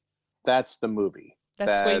movie. That's the movie.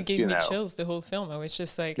 That's why it gave me chills the whole film. I was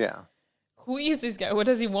just like, who is this guy? What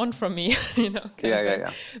does he want from me? Yeah.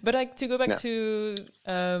 But like to go back to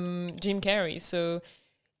Jim Carrey. So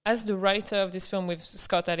as the writer of this film with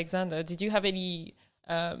Scott Alexander, did you have any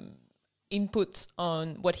input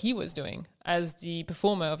on what he was doing as the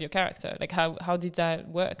performer of your character? Like how did that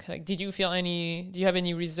work? Like, do you have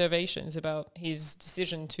any reservations about his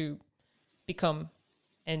decision to become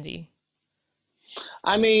Andy?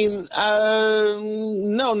 I mean,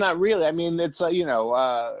 no, not really. I mean, it's you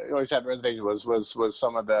always have reservation was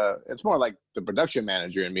some of it's more like the production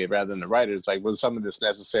manager in me rather than the writer. It's like, was some of this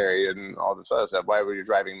necessary and all this other stuff? Why were you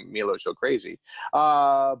driving Milos so crazy?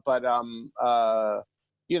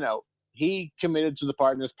 He committed to the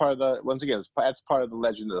part, and it's part of that's part of the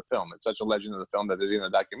legend of the film. It's such a legend of the film that there's even a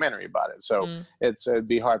documentary about it. So it'd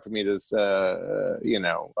be hard for me to,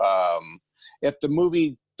 if the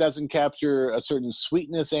movie doesn't capture a certain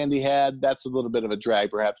sweetness Andy had, that's a little bit of a drag,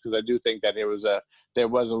 perhaps, because I do think that there was a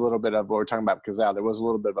little bit of what we're talking about Cazale. There was a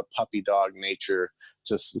little bit of a puppy dog nature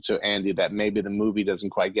to Andy that maybe the movie doesn't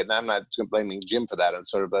quite get. And I'm not blaming Jim for that. And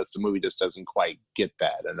sort of the movie just doesn't quite get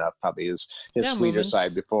that enough. Probably his sweeter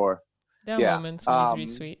side before. There are moments when he's really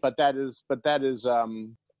sweet. But that is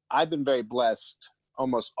I've been very blessed.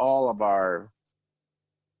 Almost all of our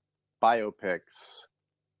biopics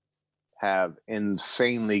have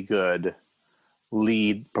insanely good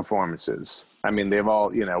lead performances. I mean, they've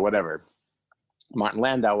all, whatever. Martin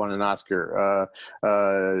Landau won an Oscar.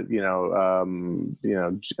 Jim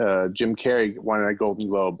Carrey won a Golden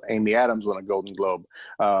Globe. Amy Adams won a Golden Globe.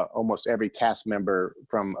 Almost every cast member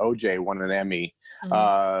from OJ won an Emmy.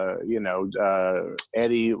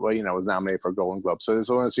 Eddie, was nominated for a Golden Globe. So there's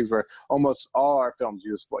one of those things where almost all our films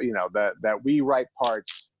use, that we write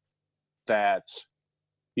parts that,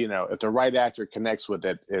 if the right actor connects with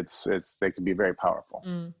it, they can be very powerful.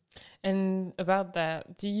 And about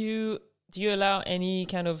that, do you allow any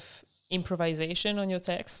kind of improvisation on your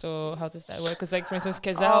text, or how does that work? Because, like, for instance,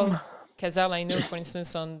 Cazale, I know, for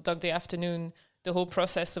instance, on Dog Day Afternoon, the whole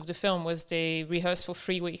process of the film was they rehearsed for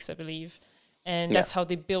 3 weeks, I believe. And that's how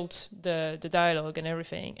they built the dialogue and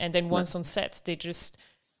everything. And then once on set, they just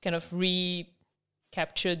kind of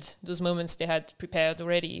recaptured those moments they had prepared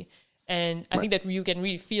already. And I think that you can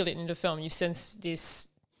really feel it in the film. You sense this,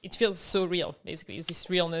 it feels so real, basically. It's this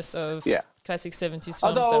realness of classic 70s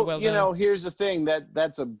films. Although, here's the thing,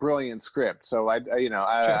 that's a brilliant script. So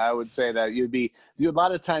I would say that a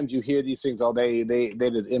lot of times you hear these things, they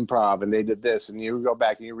did improv and they did this, and you go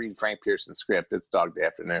back and you read Frank Pearson's script. It's Dog Day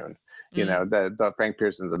Afternoon. Frank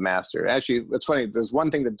Pearson's a master. Actually, it's funny. There's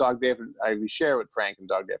one thing that we share with Frank in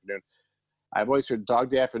Dog Day Afternoon. I've always heard Dog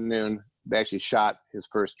Day Afternoon, they actually shot his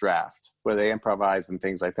first draft, where they improvised and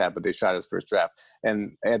things like that, but they shot his first draft.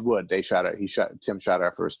 And Ed Wood, Tim shot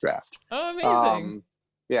our first draft. Oh, amazing.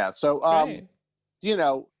 So,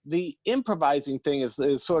 the improvising thing is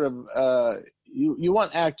sort of, you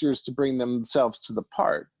want actors to bring themselves to the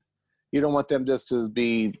part. You don't want them just to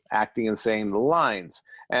be acting and saying the lines.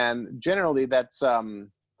 And generally that's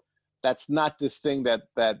not this thing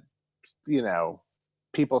that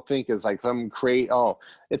people think is like some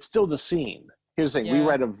it's still the scene. Here's the thing. We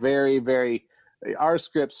write a very, very, our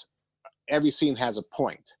scripts, every scene has a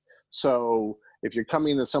point. So if you're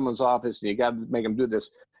coming into someone's office and you got to make them do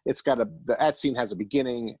this, that scene has a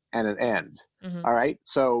beginning and an end. Mm-hmm. All right.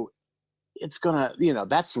 So it's gonna,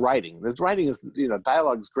 that's writing. This writing is,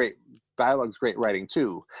 dialogue is great. Dialogue's great writing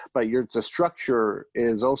too, but the structure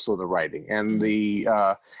is also the writing, and the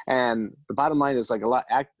bottom line is like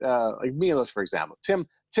like Milos, for example. Tim,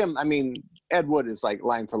 I mean, Ed Wood is like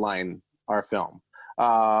line for line our film.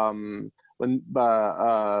 When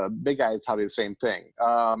Big Eye is probably the same thing.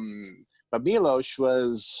 But Milos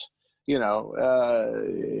was, he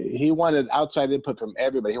wanted outside input from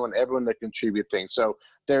everybody. He wanted everyone to contribute things. So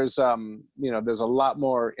there's there's a lot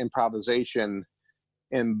more improvisation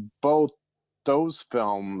in both those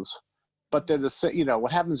films, but they're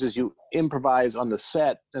what happens is you improvise on the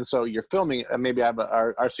set, and so you're filming. Maybe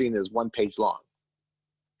our scene is 1 page long,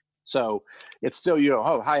 so it's still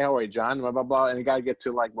hi, how are you, John? Blah blah blah, and you got to get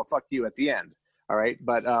to like, well, fuck you at the end, all right.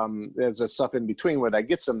 But there's a stuff in between where that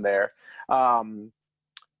gets them there.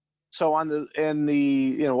 so in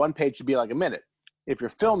the one page should be like a minute. If you're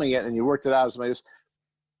filming it and you worked it out as much as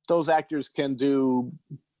those actors can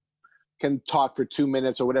talk for 2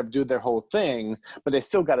 minutes or whatever, do their whole thing, but they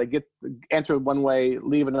still got to enter one way,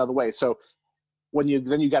 leave another way. So then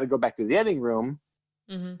you got to go back to the editing room,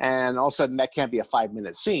 and all of a sudden that can't be a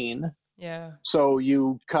 5-minute scene. Yeah. So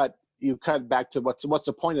you cut back to what's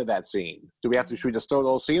the point of that scene? Should we just throw the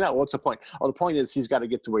whole scene out? What's the point? Oh, the point is he's got to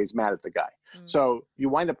get to where he's mad at the guy. So you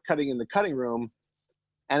wind up cutting in the cutting room,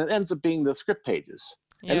 and it ends up being the script pages.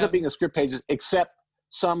 It ends up being the script pages, except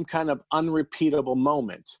some kind of unrepeatable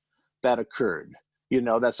moment that occurred.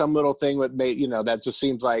 That some little thing that made, that just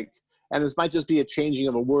seems like, and this might just be a changing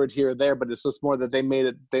of a word here or there, but it's just more that they made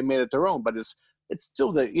it their own. But it's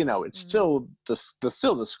still still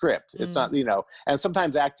the script. It's not, and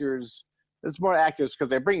sometimes actors, it's more actors because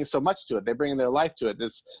they're bringing so much to it. They're bringing their life to it.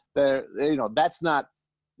 That's not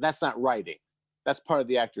writing. That's part of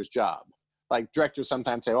the actor's job. Like directors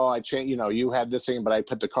sometimes say, "Oh, I changed. You had this thing, but I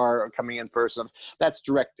put the car coming in first." That's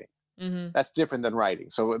directing. That's different than writing.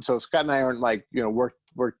 So Scott and I aren't like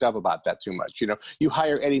worked up about that too much. You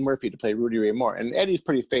hire Eddie Murphy to play Rudy Ray Moore, and Eddie's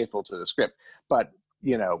pretty faithful to the script, but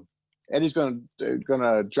Eddie's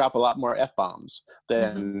gonna drop a lot more F-bombs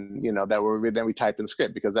than than we typed in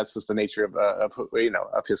script, because that's just the nature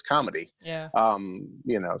of his comedy. Yeah.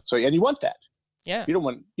 So, and you want that. Yeah. You don't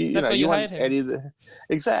want that's why you hired him. Eddie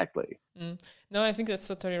exactly. No, I think that's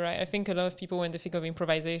totally right. I think a lot of people, when they think of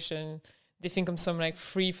improvisation, they think of some like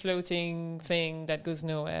free floating thing that goes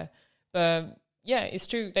nowhere. But yeah, it's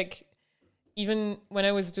true. Like even when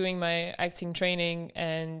I was doing my acting training,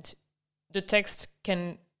 and the text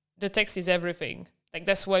is everything. Like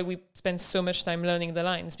that's why we spend so much time learning the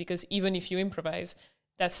lines, because even if you improvise,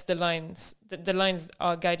 that's the lines. The lines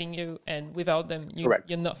are guiding you, and without them,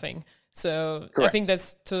 you're nothing. So Correct. I think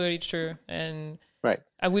that's totally true. And right.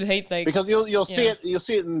 I would hate because you'll see it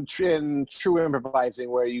in true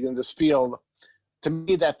improvising, where you can just feel. To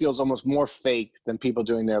me, that feels almost more fake than people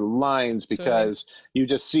doing their lines, because you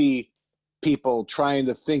just see people trying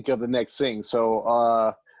to think of the next thing.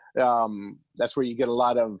 So that's where you get a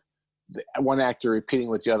lot of one actor repeating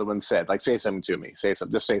what the other one said. Like, say something to me.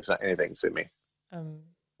 Just say anything to me.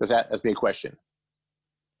 That's me a question.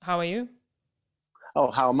 How are you?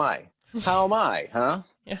 Oh, how am I? How am I? Huh?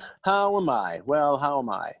 Yeah. How am I? Well, how am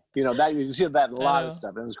I? That you see that in a lot of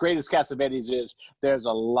stuff. And as great as Cassavetes is, there's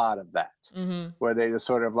a lot of that where they just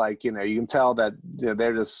sort of like, you can tell that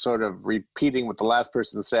they're just sort of repeating what the last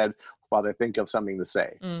person said while they think of something to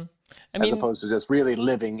say. As opposed to just really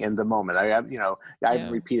living in the moment. I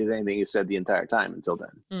haven't repeated anything you said the entire time until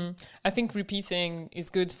then. I think repeating is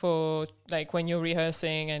good for like when you're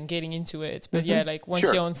rehearsing and getting into it. But like once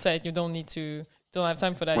you're on set, you don't have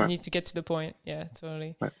time for that. Right. You need to get to the point. Yeah,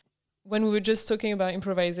 totally. Right. When we were just talking about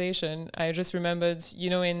improvisation, I just remembered,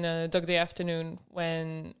 in Dog Day Afternoon,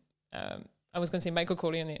 when I was going to say Michael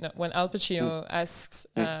Corleone, when Al Pacino asks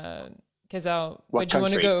Cazale, where do you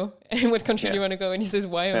want to go? And what country do you want to go? And he says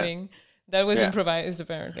Wyoming. Yeah. That was improvised,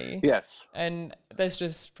 apparently. Yes. And that's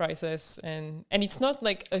just priceless. And it's not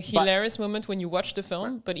like a hilarious moment when you watch the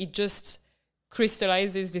film, but it just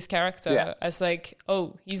crystallizes this character as like,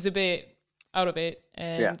 oh, he's a bit out of it.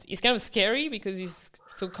 And it's kind of scary because he's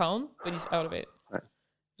so calm, but he's out of it. Right.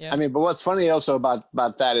 Yeah. I mean, but what's funny also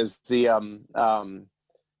about that is the,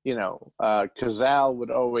 Cazale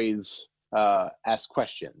would always ask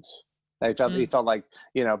questions. He felt like,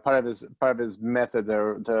 part of his method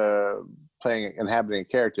to playing inhabiting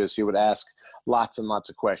characters, he would ask lots and lots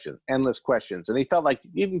of questions, endless questions. And he felt like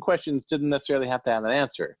even questions didn't necessarily have to have an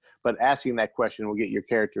answer, but asking that question will get your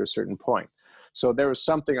character to a certain point. So there was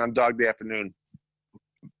something on Dog Day Afternoon,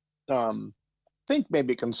 I think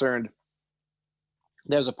maybe concerned.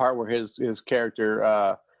 There's a part where his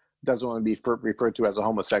character doesn't want to be referred to as a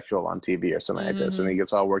homosexual on TV or something like this, and he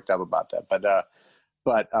gets all worked up about that.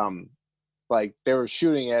 But like they were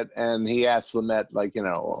shooting it, and he asked Lumet, like,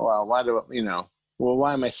 well,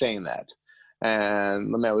 why am I saying that?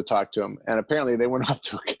 And Lumet would talk to him, and apparently they went off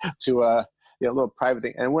to a little private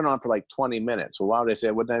thing, and it went on for like 20 minutes. Well, why would I say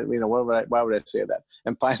it? Why would I say that?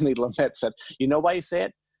 And finally, Lumet said, "You know why you say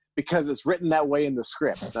it? Because it's written that way in the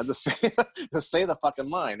script. Now just say the fucking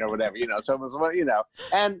line or whatever, So it was,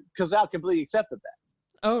 and Cazale completely accepted that.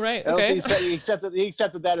 Oh, right. Okay. He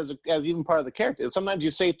accepted that as even part of the character. Sometimes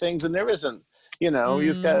you say things and there isn't, you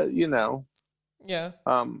just gotta, Yeah. Yeah.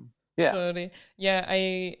 Totally. Yeah.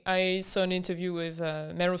 I saw an interview with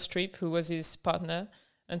Meryl Streep, who was his partner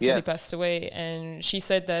until he passed away. And she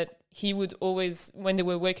said that he would always, when they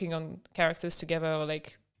were working on characters together or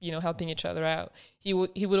like, helping each other out, he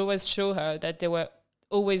would always show her that they were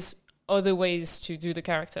always other ways to do the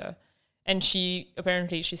character. And she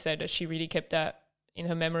said that she really kept that in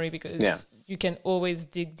her memory because you can always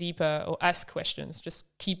dig deeper or ask questions. Just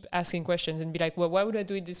keep asking questions and be like, well, why would I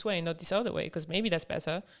do it this way and not this other way? Because maybe that's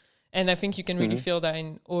better. And I think you can really feel that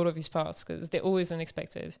in all of his parts because they're always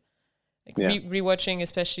unexpected. Like rewatching,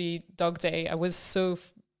 especially Dog Day, I was so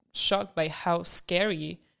shocked by how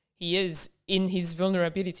scary he is in his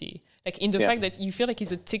vulnerability. Like in the fact that you feel like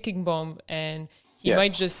he's a ticking bomb and he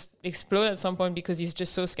might just explode at some point because he's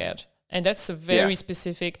just so scared. And that's a very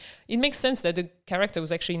specific... It makes sense that the character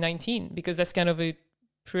was actually 19 because that's kind of a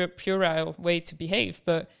puerile way to behave,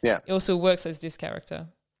 but it also works as this character.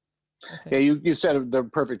 Yeah, you said the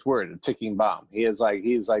perfect word, a ticking bomb. He's like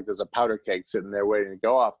there's a powder keg sitting there waiting to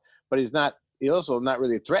go off, but he's also not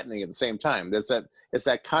really threatening at the same time. It's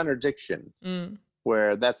that contradiction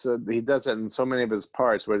where he does it in so many of his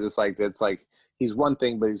parts where it's like he's one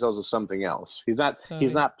thing, but he's also something else. He's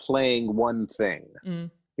not playing one thing.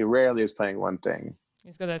 He rarely is playing one thing.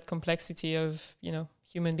 He's got that complexity of,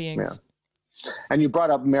 human beings. Yeah. And you brought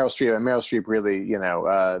up Meryl Streep, and Meryl Streep really,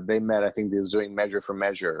 they met, I think they was doing Measure for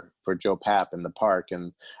Measure for Joe Papp in the park.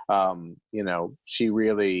 And, she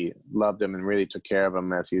really loved him and really took care of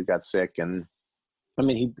him as he got sick. And I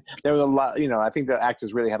mean, there was a lot, I think the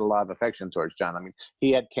actors really had a lot of affection towards John. I mean,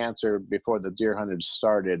 he had cancer before the Deer Hunters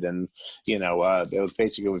started. And, it was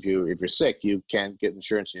basically if you're sick, you can't get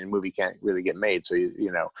insurance and your movie can't really get made. So,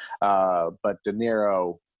 but De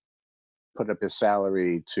Niro put up his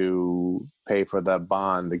salary to pay for the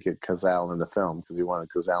bond to get Cazale in the film because he wanted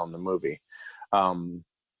Cazale in the movie. I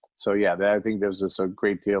think there's just a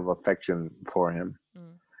great deal of affection for him.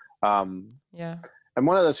 And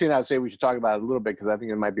one other scene I'd say we should talk about a little bit because I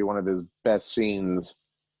think it might be one of his best scenes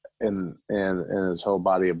in his whole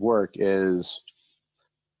body of work is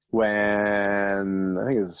when I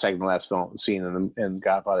think it's the second to last scene in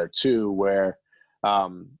Godfather 2 where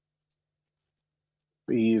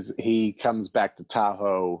he comes back to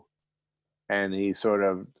Tahoe and he sort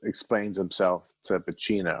of explains himself to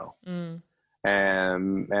Pacino.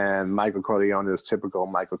 And Michael Corleone is typical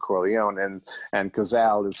Michael Corleone, and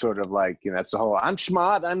Cazale is sort of like, that's the whole, I'm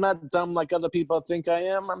smart, I'm not dumb like other people think I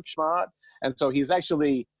am, I'm smart. And so he's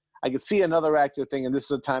actually, I could see another actor thinking, this is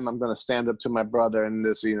the time I'm going to stand up to my brother, and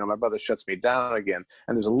this, my brother shuts me down again.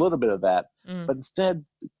 And there's a little bit of that. But instead,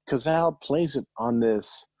 Cazale plays it on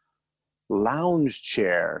this lounge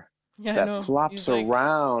chair that flops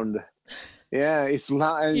around. Yeah, he's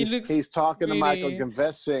talking to Michael,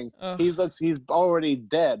 confessing. He's already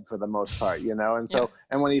dead for the most part, and so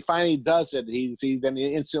and when he finally does it, he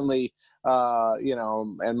instantly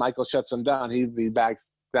and Michael shuts him down. He backs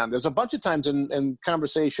down. There's a bunch of times in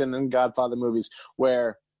conversation in Godfather movies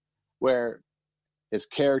where his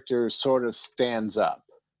character sort of stands up.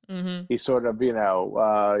 He sort of he's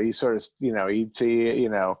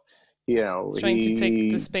trying to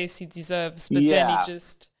take the space he deserves, but then he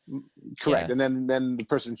just correct. And then the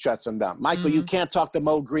person shuts him down. Michael, you can't talk to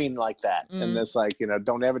Mo Green like that. And it's like,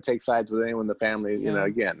 don't ever take sides with anyone in the family,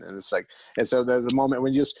 again. And it's like, and so there's a moment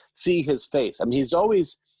when you just see his face. I mean, it's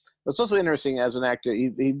also interesting as an actor.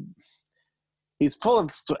 He's full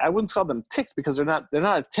of, I wouldn't call them tics because they're not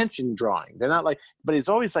attention drawing. They're not like, but he's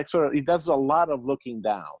always like he does a lot of looking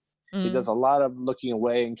down. He does a lot of looking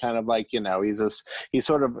away and kind of like, he's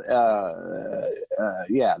sort of,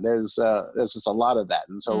 there's just a lot of that.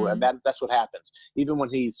 And so that's what happens. Even when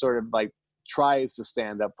he sort of like tries to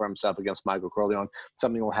stand up for himself against Michael Corleone,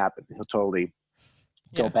 something will happen. He'll totally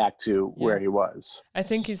go back to where he was. I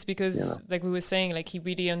think it's because, like we were saying, like he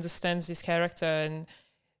really understands this character. And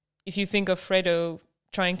if you think of Fredo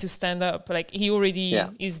trying to stand up, like he already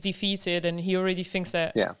is defeated and he already thinks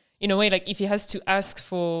that... In a way, like if he has to ask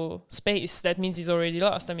for space, that means he's already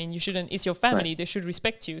lost. I mean, you shouldn't. It's your family; they should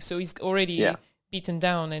respect you. So he's already beaten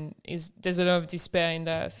down, and there's a lot of despair in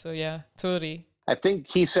that. So yeah, totally. I think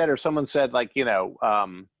he said, or someone said, like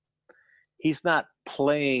he's not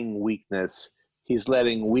playing weakness; he's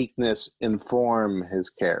letting weakness inform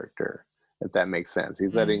his character. If that makes sense,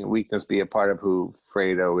 he's letting weakness be a part of who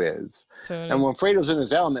Fredo is. Totally. And when Fredo's in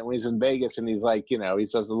his element, when he's in Vegas and he's like, he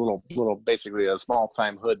says a little, basically a small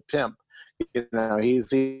time hood pimp. He's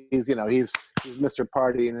Mr.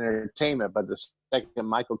 Party and Entertainment. But the second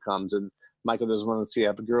Michael comes and Michael doesn't want to see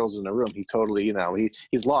other girls in the room, he totally,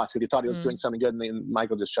 he's lost because he thought he was doing something good, and then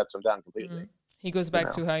Michael just shuts him down completely. He goes back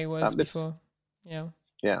to how he was before. Yeah.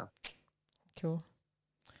 Cool.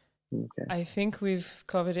 Okay. I think we've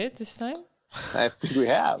covered it this time. I think we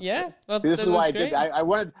have. Yeah. Well, this is why I did. I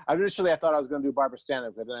thought I was going to do Barbara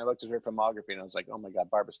Stanwyck, but then I looked at her filmography and I was like, oh my God,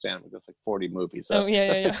 Barbara Stanwyck, that's like 40 movies. So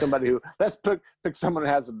let's pick someone who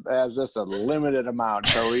has just a limited amount,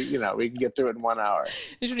 so we can get through it in 1 hour.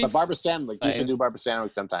 But Barbara Stanwyck, you should do Barbara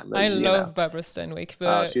Stanwyck sometime. I love Barbara Stanwyck,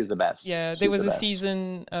 but she's the best. Yeah, there was a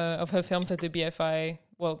season of her films at the BFI.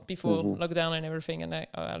 Well, before lockdown and everything, and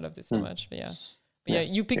I loved it so much. But yeah,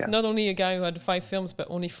 you picked not only a guy who had 5 films, but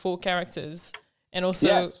only 4 characters, and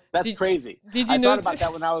also that's crazy. Did you know? I thought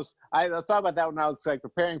about that when I was like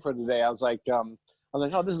preparing for today. I was like, oh,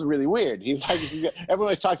 this is really weird. He's like, everyone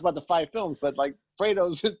always talks about the 5 films, but like he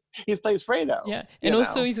plays Fredo. Yeah, and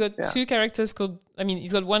also he's got 2 characters called. I mean,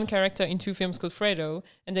 he's got 1 character in 2 films called Fredo,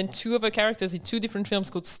 and then 2 other characters in 2 different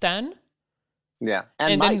films called Stan. Yeah,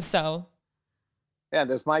 and then Sal. Yeah,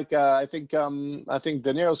 there's Mike. I think De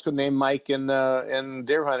Niro's could name Mike in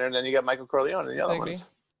Deer Hunter, and then you got Michael Corleone in the other ones.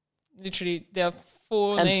 Literally, there are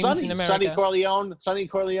 4 names in America. Sonny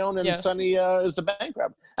Corleone, and Sonny is the bank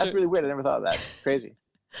robber. That's really weird. I never thought of that. Crazy.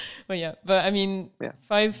 But I mean,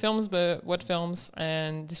 5 films, but what films?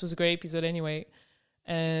 And this was a great episode anyway.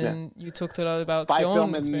 And you talked a lot about 5 your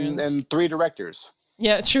own films experience. and 3 directors.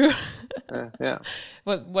 Yeah, true. Yeah.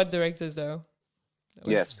 What directors though?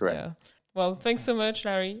 Yes, correct. Yeah. Well, thanks so much,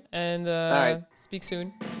 Larry, and speak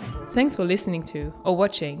soon. Thanks for listening to or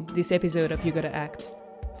watching this episode of You Gotta Act.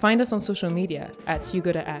 Find us on social media at You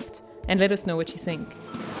Gotta Act and let us know what you think.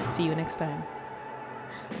 See you next time.